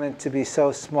experiment to be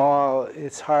so small,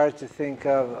 it's hard to think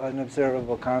of an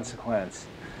observable consequence.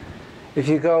 If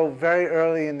you go very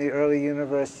early in the early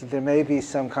universe, there may be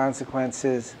some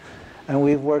consequences, and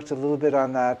we've worked a little bit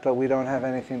on that, but we don't have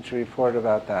anything to report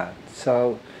about that.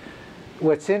 So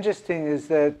what's interesting is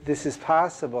that this is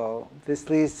possible. This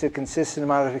leads to consistent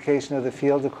modification of the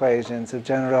field equations of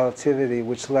general relativity,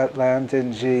 which let lambda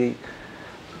and G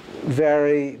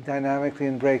vary dynamically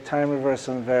and break time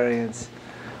reversal invariance.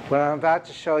 What I'm about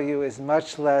to show you is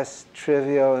much less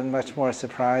trivial and much more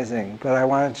surprising, but I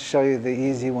wanted to show you the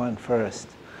easy one first.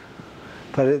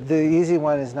 But the easy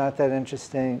one is not that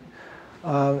interesting.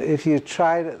 If you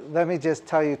try to, let me just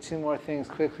tell you two more things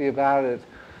quickly about it.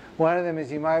 One of them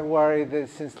is you might worry that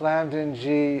since lambda and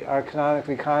G are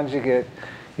canonically conjugate,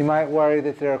 you might worry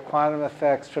that there are quantum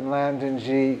effects from lambda and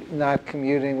G not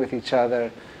commuting with each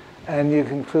other. And you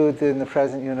conclude that in the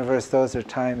present universe, those are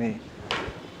timey.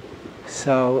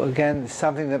 So again,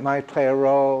 something that might play a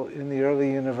role in the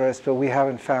early universe, but we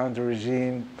haven't found a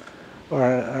regime or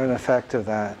an effect of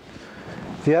that.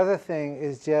 The other thing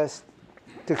is just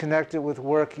to connect it with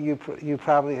work you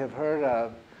probably have heard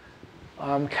of.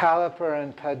 Caliper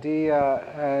and Padilla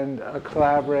and a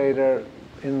collaborator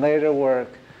in later work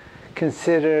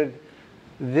considered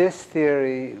this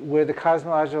theory where the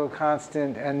cosmological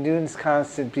constant and Newton's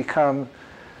constant become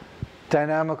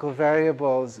dynamical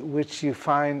variables which you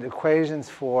find equations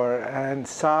for and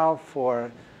solve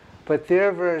for. But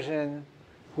their version,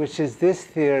 which is this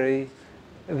theory,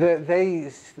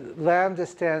 lambda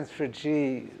stands for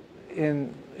G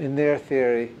in their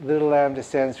theory. Little lambda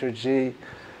stands for G.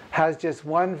 Has just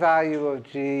one value of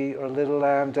G, or little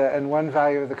lambda, and one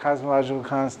value of the cosmological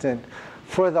constant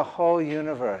for the whole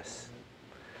universe.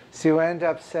 So you end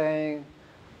up saying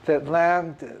that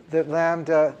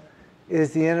lambda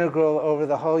is the integral over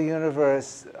the whole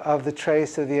universe of the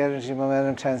trace of the energy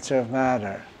momentum tensor of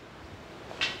matter.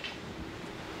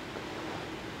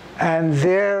 And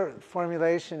their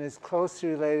formulation is closely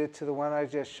related to the one I've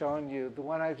just shown you. The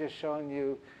one I've just shown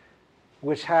you,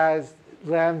 which has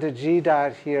lambda G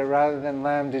dot here rather than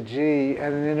lambda G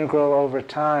and an integral over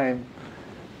time,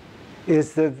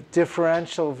 is the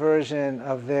differential version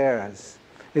of theirs.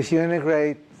 If you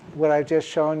integrate what I've just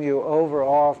shown you over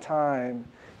all time,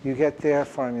 you get their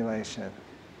formulation.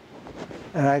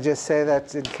 And I just say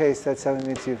that in case that's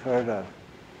something that you've heard of.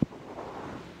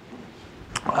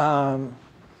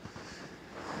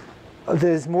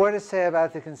 There's more to say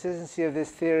about the consistency of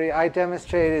this theory. I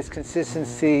demonstrated its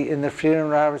consistency in the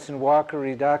Friedman-Robertson-Walker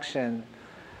reduction,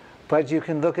 but you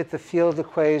can look at the field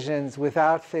equations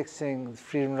without fixing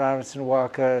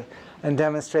Friedman-Robertson-Walker and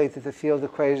demonstrate that the field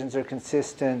equations are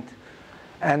consistent.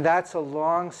 And that's a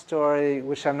long story,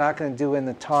 which I'm not going to do in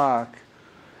the talk.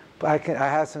 But I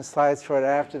have some slides for it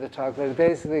after the talk. But it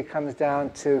basically comes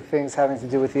down to things having to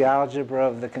do with the algebra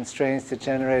of the constraints that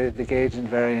generated the gauge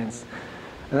invariance.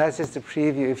 And that's just a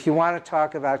preview. If you want to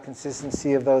talk about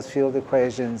consistency of those field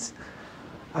equations,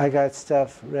 I got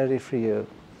stuff ready for you.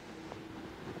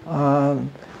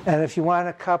 And if you want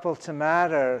to couple to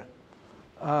matter,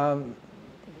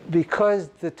 because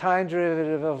the time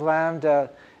derivative of lambda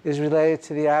is related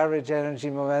to the average energy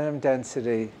momentum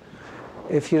density,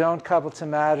 if you don't couple to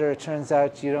matter, it turns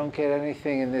out you don't get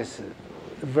anything in this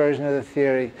version of the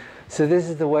theory. So this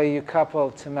is the way you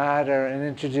couple to matter and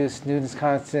introduce Newton's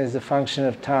constant as a function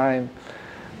of time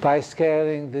by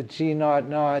scaling the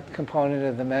g0 component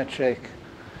of the metric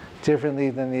differently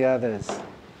than the others.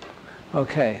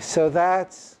 Okay, so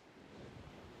that's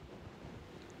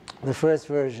the first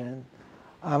version.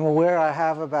 I'm aware I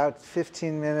have about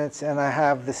 15 minutes and I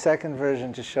have the second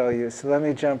version to show you, so let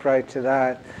me jump right to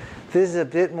that. This is a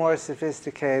bit more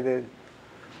sophisticated.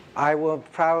 I will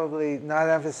probably not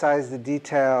emphasize the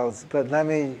details, but let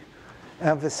me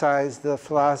emphasize the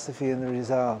philosophy and the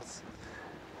results.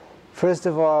 First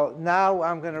of all, now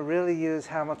I'm going to really use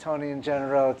Hamiltonian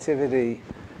general relativity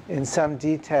in some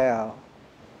detail.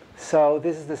 So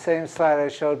this is the same slide I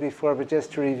showed before, but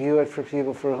just to review it for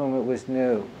people for whom it was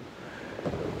new.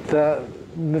 The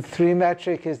 3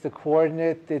 metric is the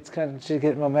coordinate. Its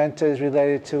conjugate momenta is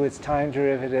related to its time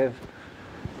derivative.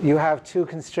 You have 2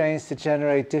 constraints to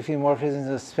generate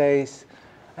diffeomorphisms of space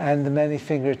and the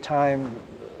many-fingered time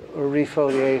or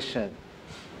refoliation.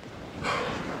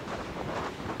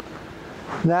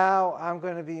 Now I'm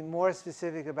going to be more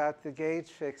specific about the gauge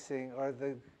fixing or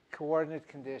the coordinate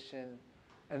condition.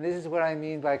 And this is what I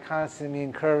mean by constant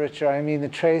mean curvature. I mean the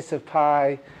trace of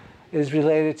pi is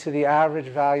related to the average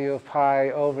value of pi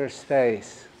over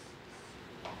space.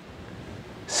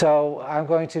 So I'm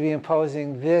going to be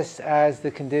imposing this as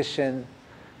the condition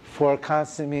for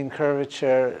constant mean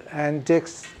curvature. And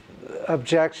Dick's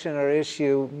objection or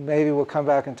issue, maybe we'll come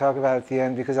back and talk about it at the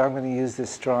end, because I'm going to use this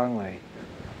strongly.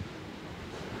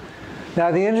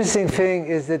 Now the interesting thing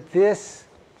is that this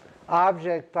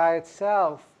object by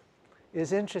itself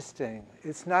is interesting.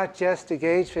 It's not just a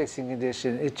gauge fixing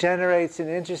condition. It generates an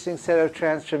interesting set of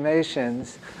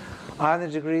transformations on the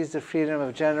degrees of freedom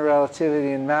of general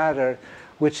relativity in matter,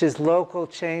 which is local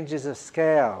changes of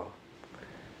scale.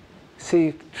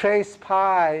 See, trace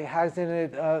pi has in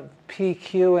it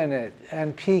pq in it,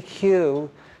 and pq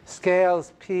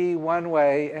scales p one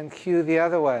way and q the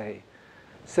other way.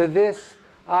 So this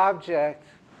object,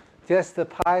 just the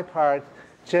pi part,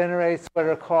 generates what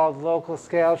are called local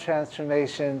scale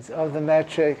transformations of the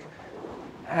metric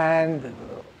and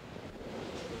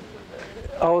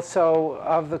also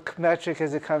of the metric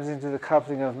as it comes into the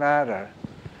coupling of matter.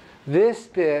 This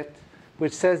bit,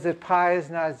 which says that pi is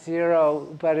not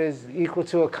 0 but is equal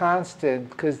to a constant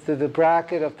because the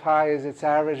bracket of pi is its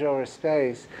average over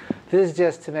space, this is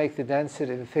just to make the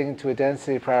density, the thing into a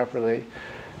density properly.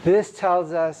 This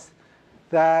tells us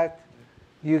that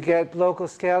you get local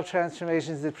scale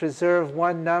transformations that preserve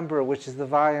one number, which is the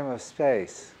volume of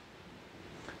space.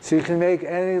 So you can make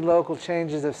any local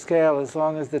changes of scale as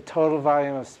long as the total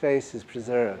volume of space is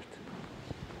preserved.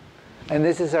 And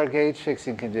this is our gauge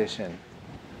fixing condition.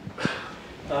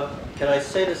 Can I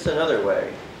say this another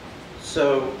way?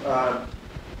 So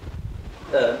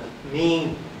the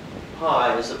mean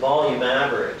pi is a volume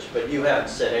average, but you haven't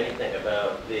said anything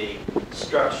about the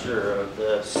structure of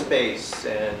the space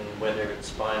and whether it's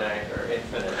finite or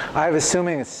infinite. I'm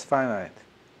assuming it's finite.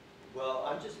 Well,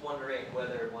 I'm just wondering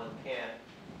whether one can't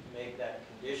make that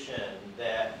condition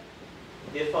that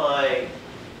if I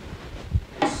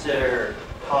consider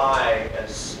pi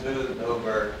as smooth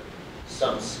over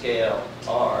some scale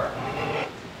r,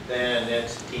 then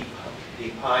it's d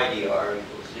pi dr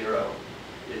equals 0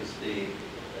 is the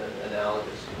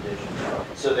analogous condition.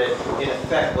 So that in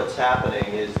effect what's happening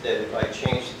is that if I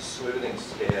change the smoothing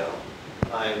scale,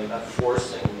 I'm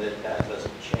forcing that that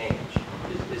doesn't change.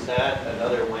 Is that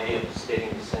another way of stating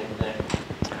the same thing?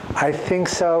 I think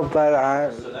so, but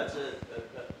So that's a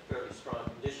fairly strong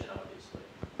condition, obviously.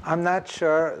 I'm not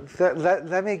sure.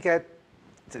 Let me get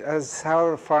as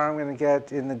however far I'm going to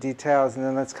get in the details, and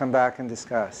then let's come back and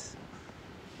discuss.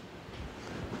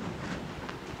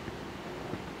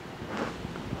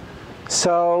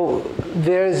 So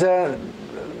there's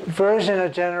version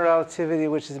of general relativity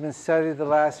which has been studied the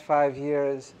last 5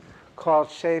 years called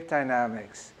shape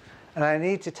dynamics. And I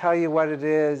need to tell you what it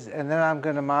is, and then I'm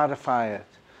going to modify it.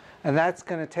 And that's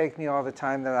going to take me all the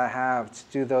time that I have to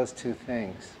do those two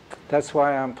things. That's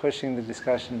why I'm pushing the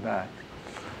discussion back.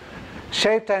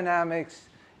 Shape dynamics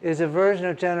is a version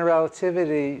of general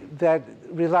relativity that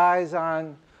relies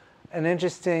on an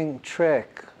interesting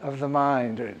trick of the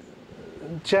mind.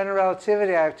 General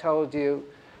relativity, I've told you,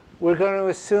 we're going to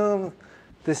assume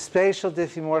the spatial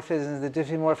diffeomorphisms, the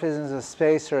diffeomorphisms of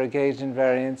space are a gauge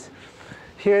invariance.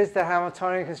 Here's the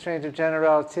Hamiltonian constraint of general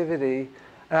relativity.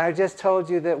 And I just told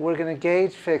you that we're going to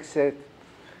gauge fix it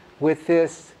with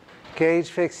this gauge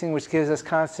fixing which gives us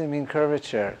constant mean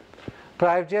curvature. But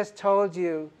I've just told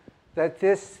you that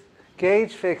this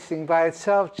gauge fixing by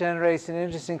itself generates an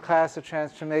interesting class of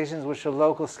transformations which are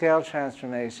local scale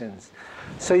transformations.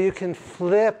 So you can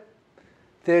flip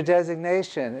their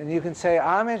designation and you can say,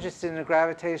 I'm interested in a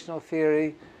gravitational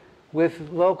theory with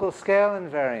local scale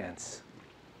invariance.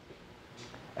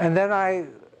 And then I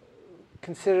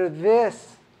consider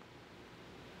this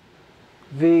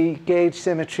the gauge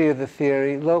symmetry of the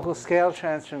theory, local scale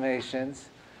transformations,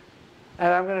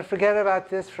 and I'm going to forget about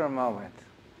this for a moment.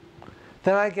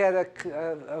 Then I get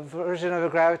a version of a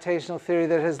gravitational theory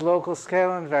that has local scale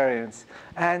invariance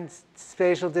and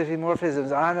spatial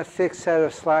diffeomorphisms on a fixed set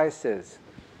of slices.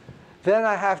 Then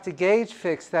I have to gauge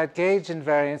fix that gauge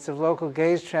invariance of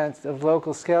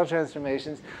local scale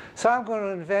transformations. So I'm going to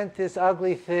invent this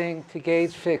ugly thing to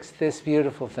gauge fix this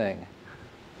beautiful thing.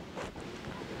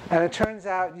 And it turns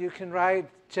out you can write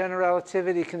general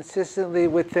relativity consistently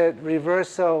with the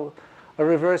reversal or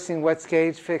reversing what's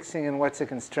gauge fixing and what's a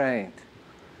constraint.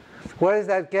 What does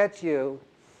that get you?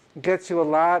 It gets you a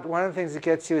lot. One of the things it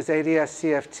gets you is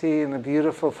ADS-CFT in the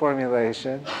beautiful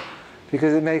formulation,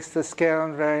 because it makes the scale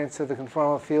invariance of the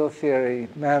conformal field theory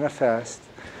manifest.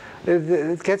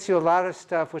 It gets you a lot of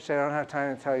stuff which I don't have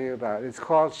time to tell you about. It's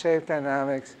called shape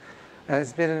dynamics, and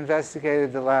it's been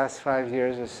investigated the last 5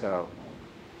 years or so.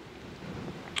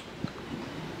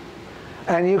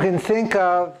 And you can think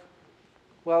of,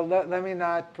 well, let me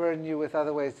not burden you with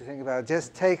other ways to think about it.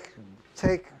 Just take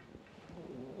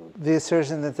the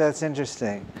assertion that that's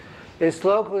interesting. It's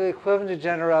locally equivalent to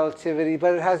general relativity,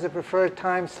 but it has a preferred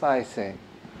time slicing.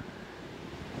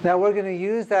 Now we're going to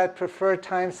use that preferred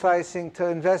time slicing to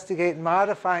investigate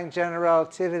modifying general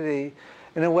relativity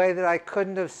in a way that I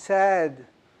couldn't have said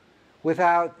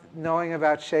without knowing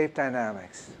about shape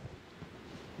dynamics.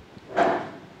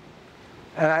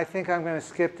 And I think I'm going to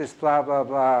skip this blah, blah,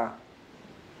 blah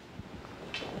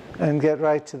and get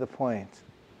right to the point.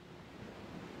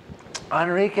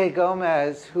 Enrique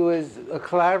Gomez, who is a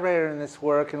collaborator in this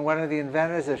work and one of the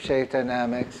inventors of shape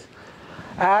dynamics,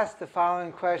 asked the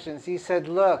following questions. He said,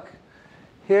 look,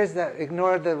 here's the,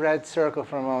 ignore the red circle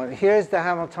for a moment. Here's the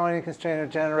Hamiltonian constraint of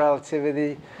general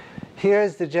relativity.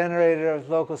 Here's the generator of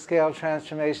local scale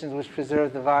transformations which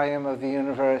preserve the volume of the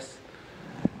universe.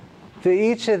 For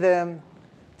each of them,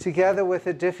 together with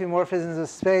the diffeomorphisms of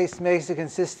space, makes a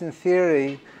consistent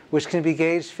theory which can be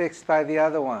gauge fixed by the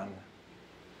other one.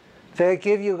 They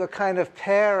give you a kind of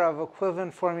pair of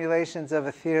equivalent formulations of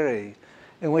a theory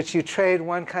in which you trade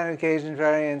one kind of gauge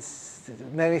invariance,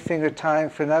 many finger time,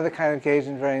 for another kind of gauge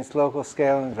invariance, local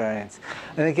scale invariance.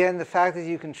 And again, the fact that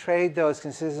you can trade those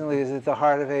consistently is at the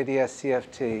heart of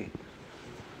ADS-CFT.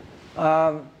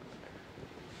 How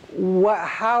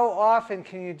often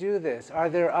can you do this? Are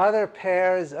there other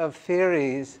pairs of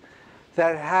theories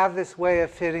that have this way of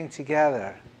fitting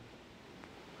together?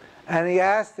 And he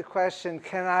asked the question,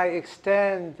 can I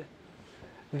extend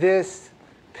this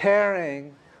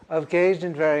pairing of gauge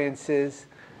invariances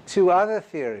to other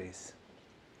theories?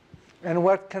 And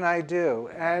what can I do?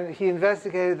 And he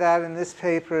investigated that in this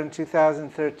paper in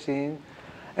 2013.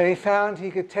 And he found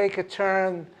he could take a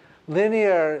term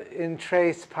linear in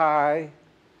trace pi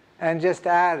and just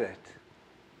add it.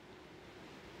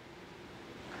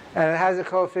 And it has a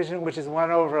coefficient which is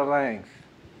 1 over length.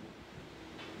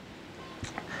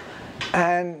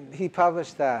 And he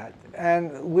published that.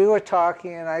 And we were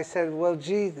talking, and I said, well,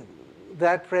 gee,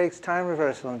 that breaks time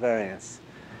reversal invariance.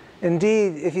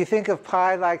 Indeed, if you think of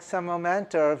pi like some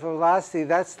momenta or velocity,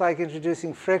 that's like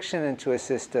introducing friction into a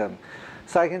system.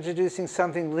 It's like introducing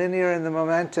something linear in the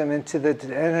momentum into the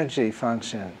energy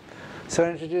function. So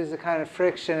introduce a kind of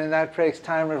friction, and that breaks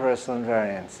time reversal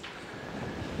invariance.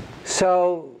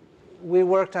 So we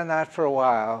worked on that for a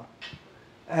while.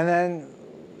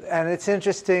 And it's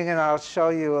interesting, and I'll show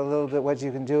you a little bit what you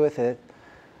can do with it.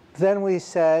 Then we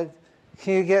said,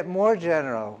 can you get more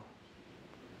general?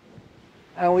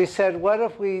 And we said, what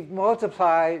if we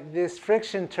multiply this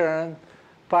friction term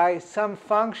by some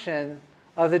function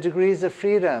of the degrees of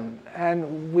freedom.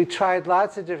 And we tried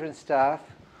lots of different stuff.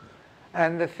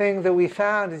 And the thing that we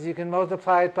found is you can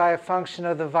multiply it by a function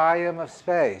of the volume of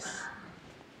space,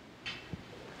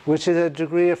 which is a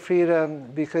degree of freedom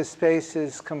because space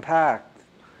is compact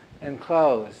and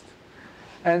closed.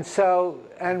 And so,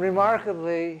 and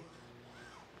remarkably,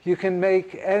 you can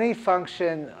make any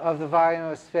function of the volume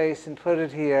of space and put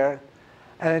it here,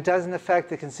 and it doesn't affect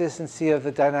the consistency of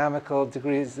the dynamical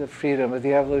degrees of freedom, or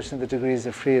the evolution of the degrees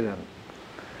of freedom.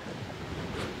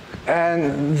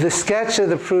 And the sketch of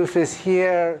the proof is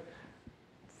here.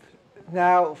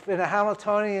 Now, in a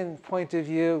Hamiltonian point of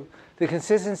view, the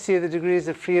consistency of the degrees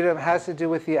of freedom has to do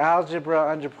with the algebra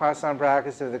under Poisson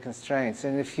brackets of the constraints.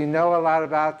 And if you know a lot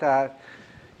about that,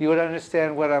 you would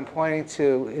understand what I'm pointing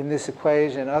to in this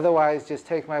equation. Otherwise, just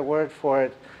take my word for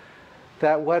it,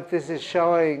 that what this is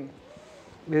showing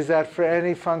is that for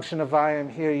any function of volume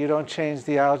here, you don't change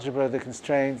the algebra of the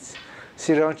constraints.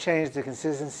 So you don't change the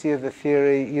consistency of the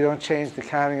theory. You don't change the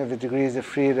counting of the degrees of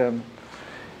freedom.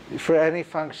 For any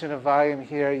function of volume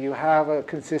here, you have a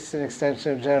consistent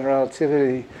extension of general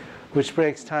relativity, which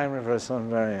breaks time reversal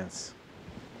invariance.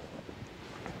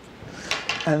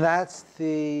 And that's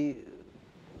the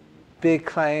big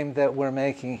claim that we're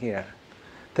making here.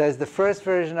 That the first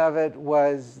version of it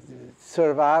was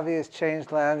sort of obvious: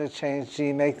 change lambda, change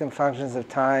g, make them functions of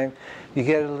time. You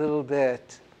get a little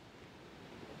bit.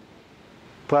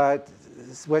 But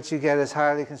what you get is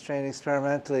highly constrained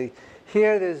experimentally.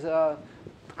 Here there's a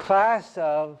class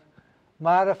of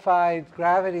modified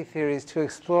gravity theories to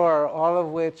explore, all of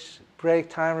which break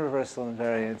time reversal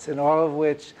invariance, and all of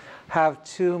which have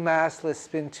two massless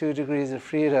spin 2 degrees of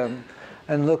freedom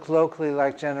and look locally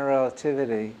like general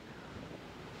relativity.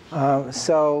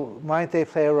 So might they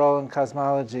play a role in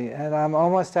cosmology? And I'm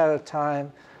almost out of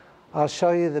time. I'll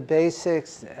show you the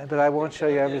basics, but I won't show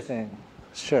you everything.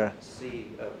 Sure. See,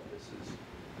 this is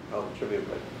probably trivial,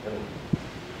 but I mean,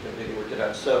 maybe worked it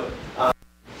out. So,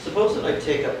 suppose that I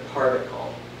take a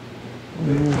particle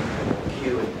with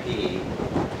Q and P,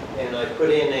 and I put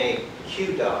in a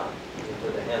Q dot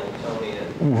for the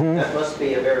Hamiltonian. That must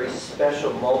be a very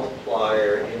special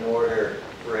multiplier in order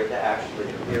for it to actually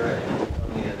appear a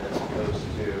Hamiltonian as opposed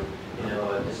to, you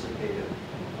know, a dissipative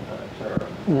term.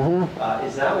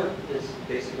 Is that what is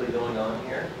basically going on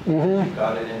here? You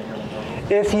got it in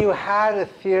Hamiltonian? If you had a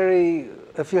theory,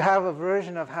 if you have a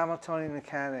version of Hamiltonian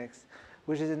mechanics,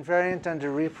 which is invariant under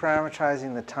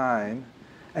reparametrizing the time,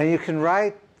 and you can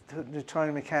write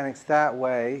Newtonian mechanics that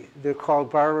way. They're called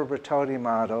Barber-Bertozzi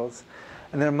models,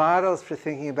 and they're models for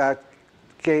thinking about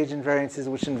gauge invariances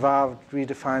which involve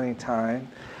redefining time.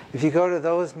 If you go to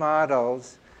those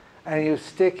models and you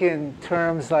stick in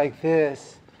terms like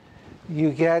this,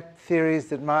 you get theories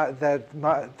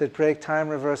that break time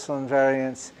reversal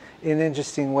invariance in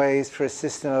interesting ways for a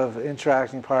system of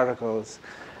interacting particles.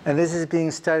 And this is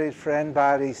being studied for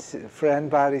n-body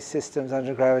systems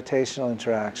under gravitational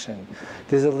interaction.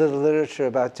 There's a little literature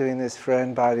about doing this for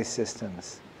n-body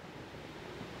systems.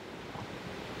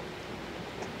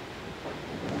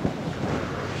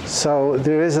 So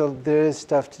there is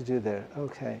stuff to do there.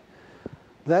 Okay.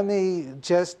 Let me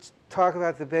just talk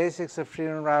about the basics of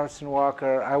Friedman, Robertson,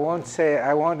 Walker. I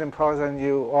won't impose on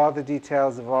you all the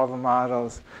details of all the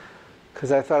models,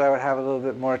 because I thought I would have a little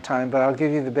bit more time, but I'll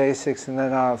give you the basics and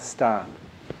then I'll stop.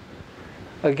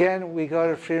 Again, we go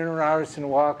to Friedman, Robertson,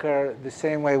 Walker the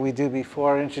same way we do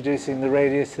before, introducing the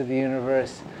radius of the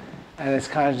universe and its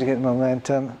conjugate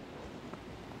momentum.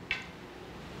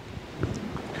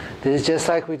 This is just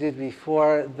like we did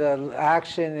before. The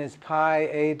action is pi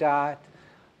a dot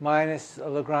minus a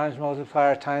Lagrange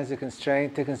multiplier times the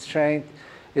constraint. The constraint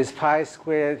is pi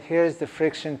squared. Here's the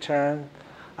friction term.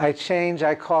 I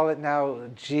call it now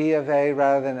g of a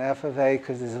rather than f of a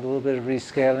because there's a little bit of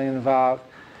rescaling involved.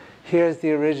 Here's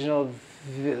the original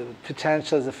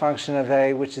potential as a function of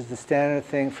a, which is the standard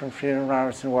thing from Friedman,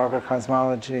 Robertson, Walker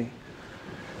cosmology.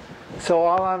 So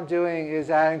all I'm doing is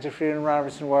adding to Friedman,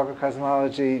 Robertson, Walker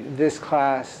cosmology this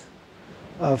class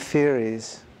of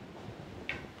theories.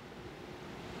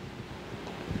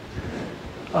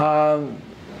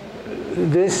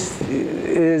 This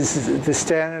is the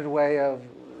standard way of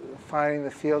finding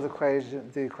the field equation,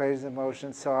 the equations of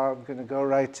motion, so I'm going to go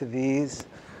right to these.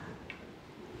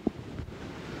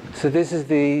 So this is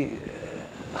the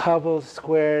Hubble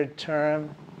squared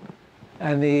term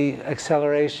and the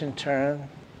acceleration term.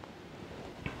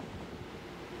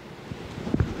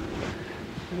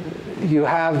 You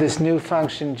have this new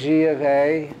function g of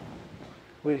a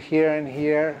with here and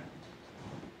here.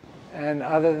 And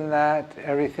other than that,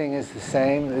 everything is the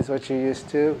same, is what you're used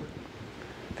to.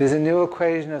 There's a new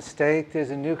equation of state. There's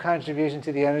a new contribution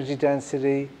to the energy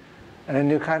density and a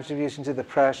new contribution to the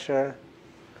pressure.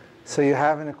 So you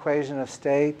have an equation of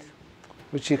state,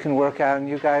 which you can work out. And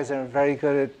you guys are very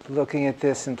good at looking at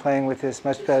this and playing with this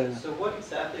much better. So what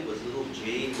exactly was little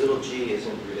g? Little g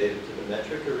isn't related to the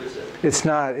metric, or is it? It's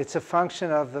not. It's a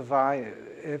function of the volume.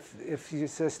 If you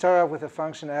start out with a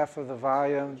function f of the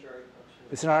volume,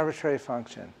 it's an arbitrary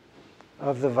function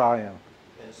of the volume.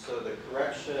 And so the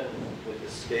correction with the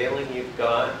scaling you've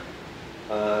got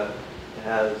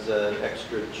has an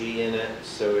extra g in it,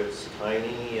 so it's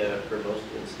tiny for most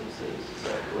instances. Is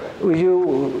that correct?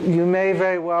 You may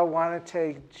very well want to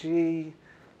take g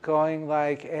going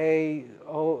like a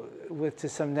to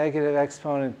some negative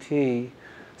exponent p,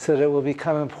 so that it will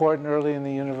become important early in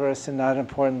the universe and not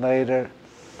important later.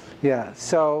 Yeah,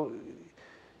 so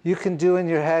you can do in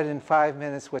your head in 5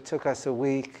 minutes what took us a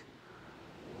week,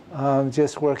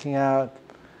 just working out.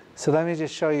 So let me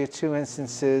just show you 2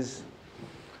 instances.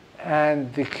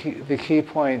 And the key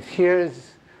point,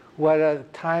 here's what a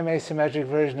time asymmetric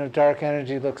version of dark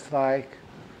energy looks like.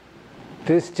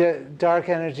 This dark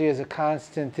energy is a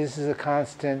constant, this is a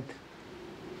constant.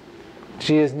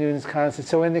 G is Newton's constant.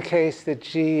 So in the case that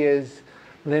G is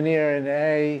linear in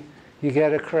A, you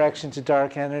get a correction to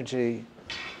dark energy.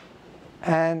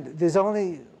 And there's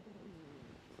only,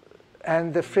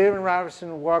 and the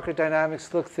Friedman-Robertson-Walker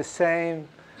dynamics look the same.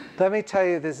 Let me tell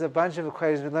you, there's a bunch of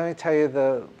equations, but let me tell you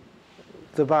the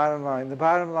bottom line. The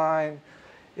bottom line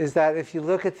is that if you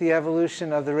look at the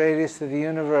evolution of the radius of the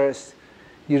universe,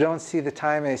 you don't see the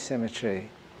time asymmetry.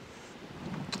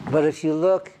 But if you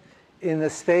look in the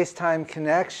space-time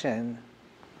connection,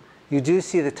 you do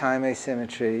see the time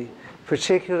asymmetry,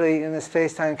 particularly in the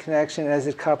space-time connection as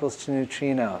it couples to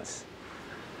neutrinos.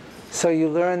 So you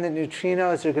learn that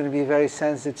neutrinos are going to be very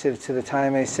sensitive to the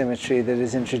time asymmetry that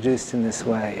is introduced in this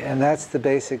way. And that's the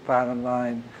basic bottom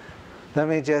line. Let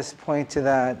me just point to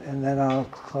that, and then I'll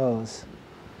close.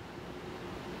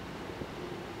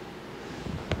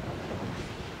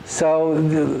 So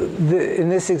in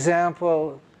this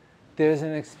example, there's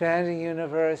an expanding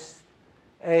universe.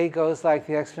 A goes like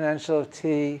the exponential of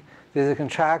t. There's a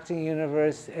contracting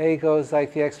universe. A goes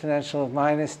like the exponential of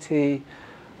minus t.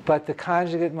 But the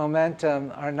conjugate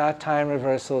momentum are not time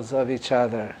reversals of each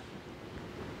other.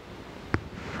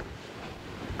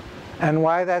 And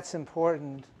why that's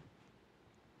important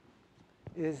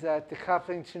is that the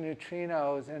coupling to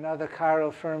neutrinos and other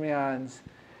chiral fermions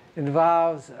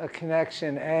involves a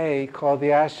connection A called the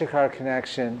Ashtekar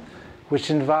connection, which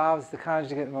involves the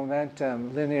conjugate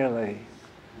momentum linearly.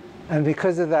 And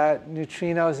because of that,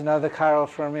 neutrinos and other chiral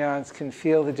fermions can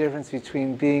feel the difference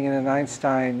between being in an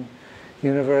Einstein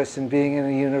universe and being in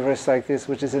a universe like this,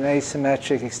 which is an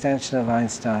asymmetric extension of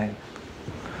Einstein.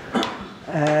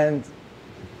 And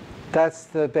that's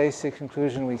the basic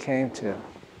conclusion we came to.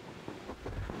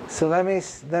 So let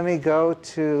me go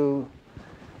to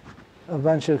a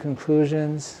bunch of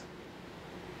conclusions.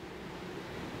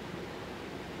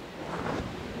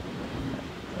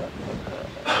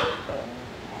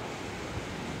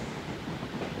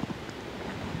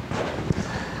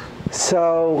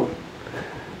 So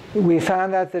we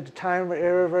found out that time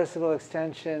irreversible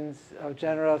extensions of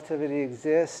general relativity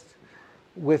exist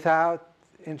without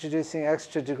introducing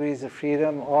extra degrees of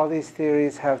freedom. All these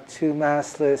theories have 2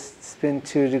 massless spin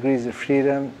 2 degrees of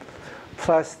freedom,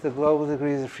 plus the global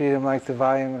degrees of freedom like the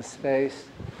volume of space.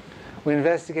 We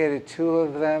investigated 2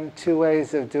 of them, 2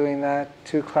 ways of doing that,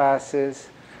 2 classes.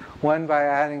 One by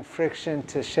adding friction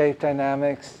to shape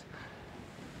dynamics.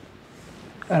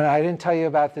 And I didn't tell you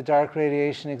about the dark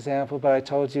radiation example, but I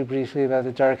told you briefly about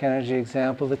the dark energy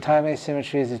example. The time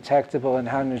asymmetry is detectable in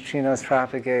how neutrinos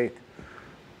propagate.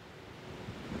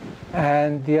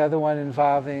 And the other one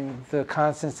involving the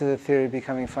constants of the theory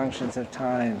becoming functions of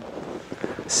time.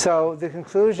 So the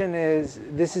conclusion is,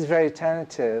 this is very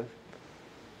tentative,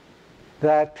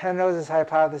 that Penrose's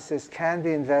hypothesis can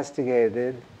be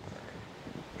investigated.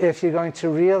 If you're going to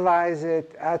realize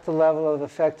it at the level of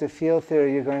effective field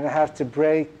theory, you're going to have to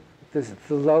break the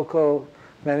local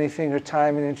many-finger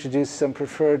time and introduce some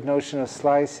preferred notion of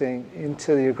slicing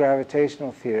into your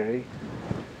gravitational theory.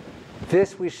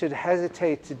 This we should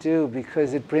hesitate to do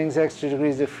because it brings extra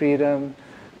degrees of freedom,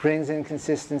 brings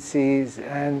inconsistencies,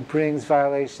 and brings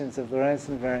violations of Lorentz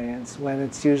invariance when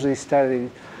it's usually studied.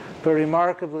 But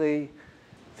remarkably,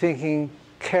 thinking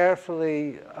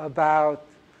carefully about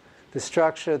the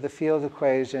structure of the field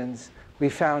equations, we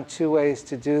found 2 ways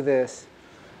to do this.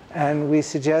 And we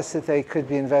suggest that they could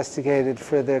be investigated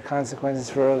for their consequences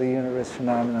for early universe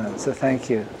phenomena. So thank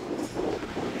you.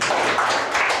 So,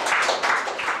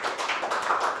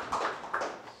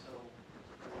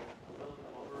 a little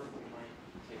bit more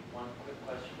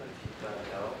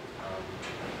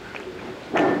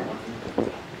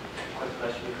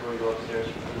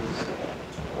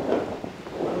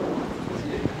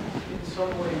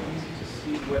some way easy to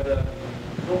see whether,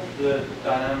 not the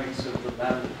dynamics of the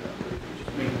lambda term, but if you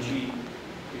just make G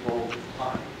evolve with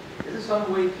time, is there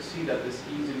some way to see that this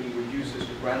easily reduces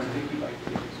to Brans-Dicke-like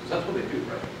theories? Because that's what they do,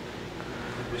 right?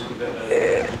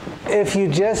 If you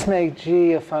just make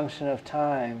G a function of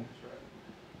time,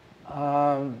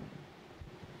 and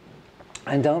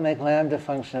don't make lambda a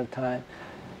function of time,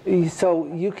 so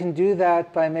you can do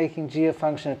that by making G a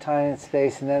function of time and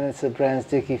space, and then it's a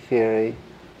Brans-Dicke theory.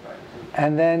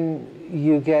 And then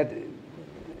you get,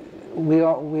 we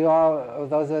all,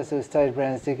 those of us who studied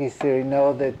Brans-Dicke's theory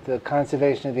know that the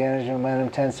conservation of the energy momentum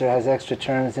tensor has extra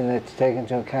terms in it to take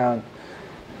into account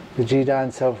the G dot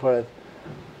and so forth.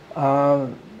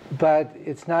 But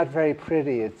it's not very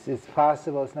pretty. It's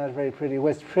possible it's not very pretty.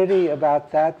 What's pretty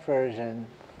about that version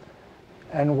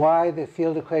and why the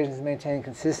field equations maintain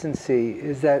consistency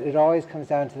is that it always comes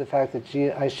down to the fact that G,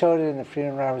 I showed it in the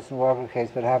Freeman-Robertson-Walker case,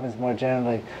 but it happens more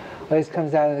generally. It always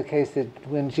comes down to the case that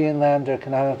when G and lambda are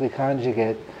canonically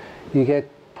conjugate, you get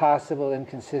possible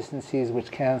inconsistencies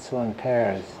which cancel in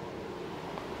pairs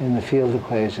in the field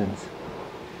equations.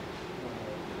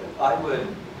 I would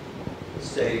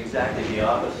say exactly the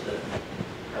opposite.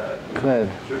 Good.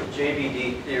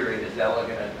 JBD theory is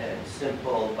elegant and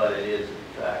simple, but it is,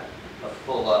 in fact, a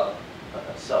full-up,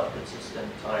 self-consistent,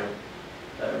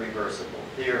 time-reversible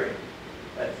theory,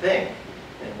 I think.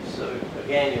 And so,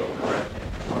 again, you'll correct me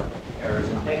for errors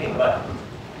in thinking, but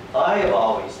I have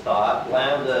always thought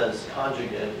lambda's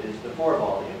conjugate is the 4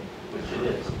 volume, which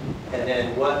it is. And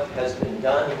then what has been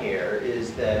done here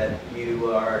is that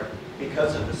you are,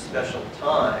 because of the special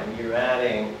time, you're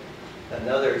adding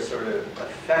another sort of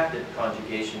effective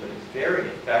conjugation, but it's very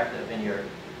effective, and you're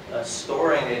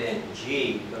storing it in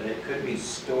G, but it could be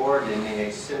stored in the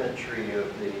asymmetry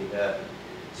of the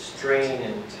strain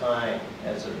in time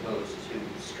as opposed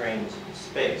to strains in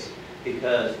space,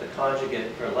 because the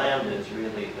conjugate for lambda is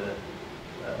really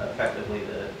effectively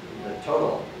the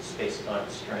total space-time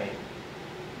strain,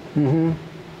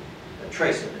 a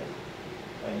trace of it.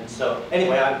 And so,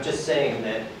 anyway, I'm just saying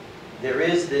that there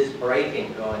is this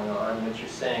breaking going on, which you're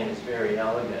saying is very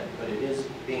elegant, but it is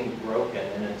being broken,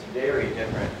 and it's very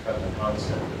different from the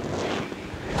concept of the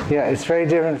JBD. Yeah, it's very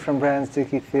different from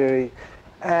Brans-Dicke theory.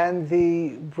 And the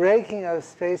breaking of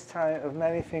space-time, of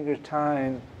many-fingered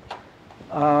time,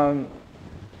 I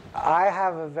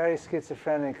have a very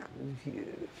schizophrenic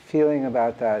feeling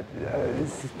about that.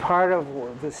 It's part of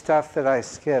the stuff that I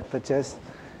skip, but just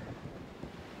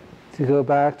to go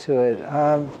back to it.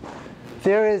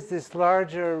 There is this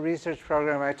larger research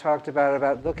program I talked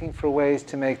about looking for ways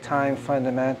to make time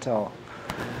fundamental.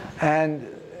 And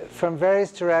from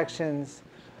various directions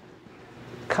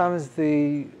comes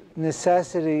the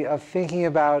necessity of thinking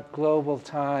about global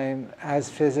time as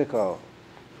physical.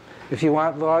 If you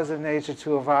want laws of nature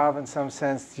to evolve in some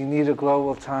sense, you need a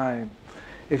global time.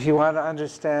 If you want to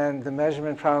understand the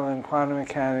measurement problem in quantum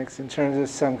mechanics in terms of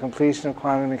some completion of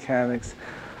quantum mechanics,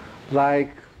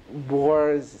 like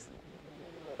Bohr's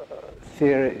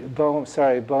theory,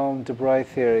 Bohm-de Broglie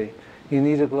theory, you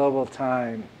need a global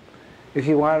time. If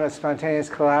you want a spontaneous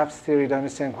collapse theory to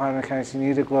understand quantum mechanics, you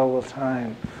need a global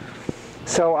time.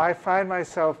 So I find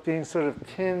myself being sort of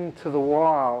pinned to the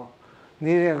wall,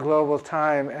 needing a global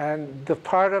time, and the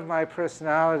part of my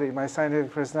personality, my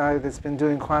scientific personality that's been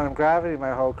doing quantum gravity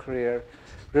my whole career,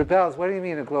 rebels. What do you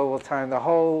mean a global time? The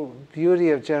whole beauty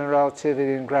of general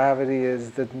relativity and gravity is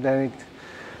the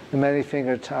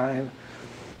many-fingered time.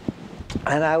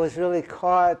 And I was really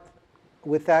caught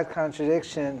with that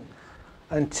contradiction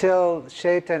until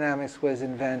shape dynamics was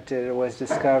invented or was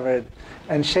discovered.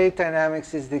 And shape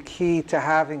dynamics is the key to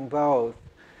having both.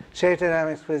 Shape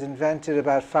dynamics was invented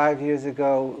about 5 years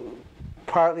ago,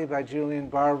 partly by Julian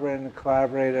Barber and a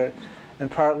collaborator, and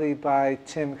partly by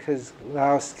Tim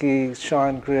Kozlowski,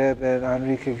 Sean Gribb, and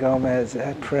Enrique Gomez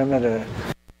at Perimeter.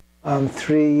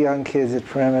 3 young kids at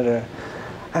Perimeter.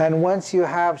 And once you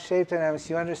have shape dynamics,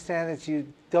 you understand that you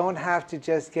don't have to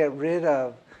just get rid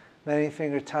of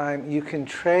many-fingered time. You can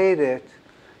trade it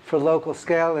for local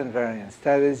scale invariance.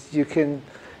 That is, you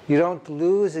don't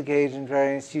lose a gauge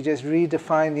invariance, you just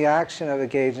redefine the action of a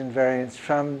gauge invariance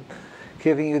from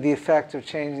giving you the effect of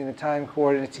changing the time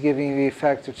coordinate to giving you the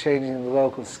effect of changing the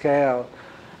local scale.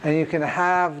 And you can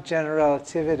have general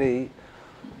relativity,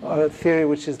 or a theory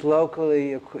which is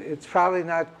locally, it's probably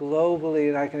not globally,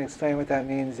 and I can explain what that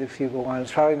means if people want,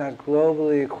 it's probably not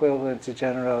globally equivalent to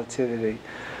general relativity,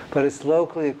 but it's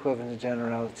locally equivalent to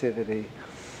general relativity.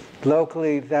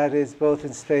 Locally, that is both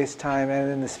in space-time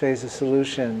and in the space of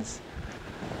solutions.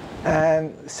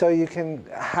 And so you can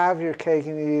have your cake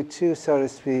and eat it too, so to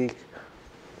speak.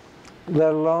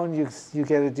 let alone you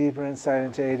get a deeper insight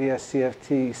into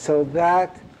ADS-CFT. So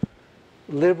that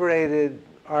liberated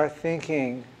our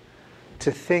thinking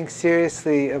to think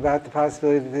seriously about the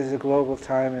possibility that there's a global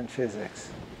time in physics.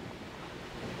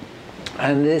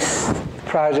 And this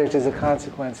project is a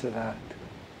consequence of that.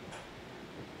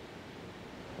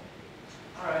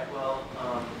 All right, well,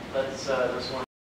 let's one.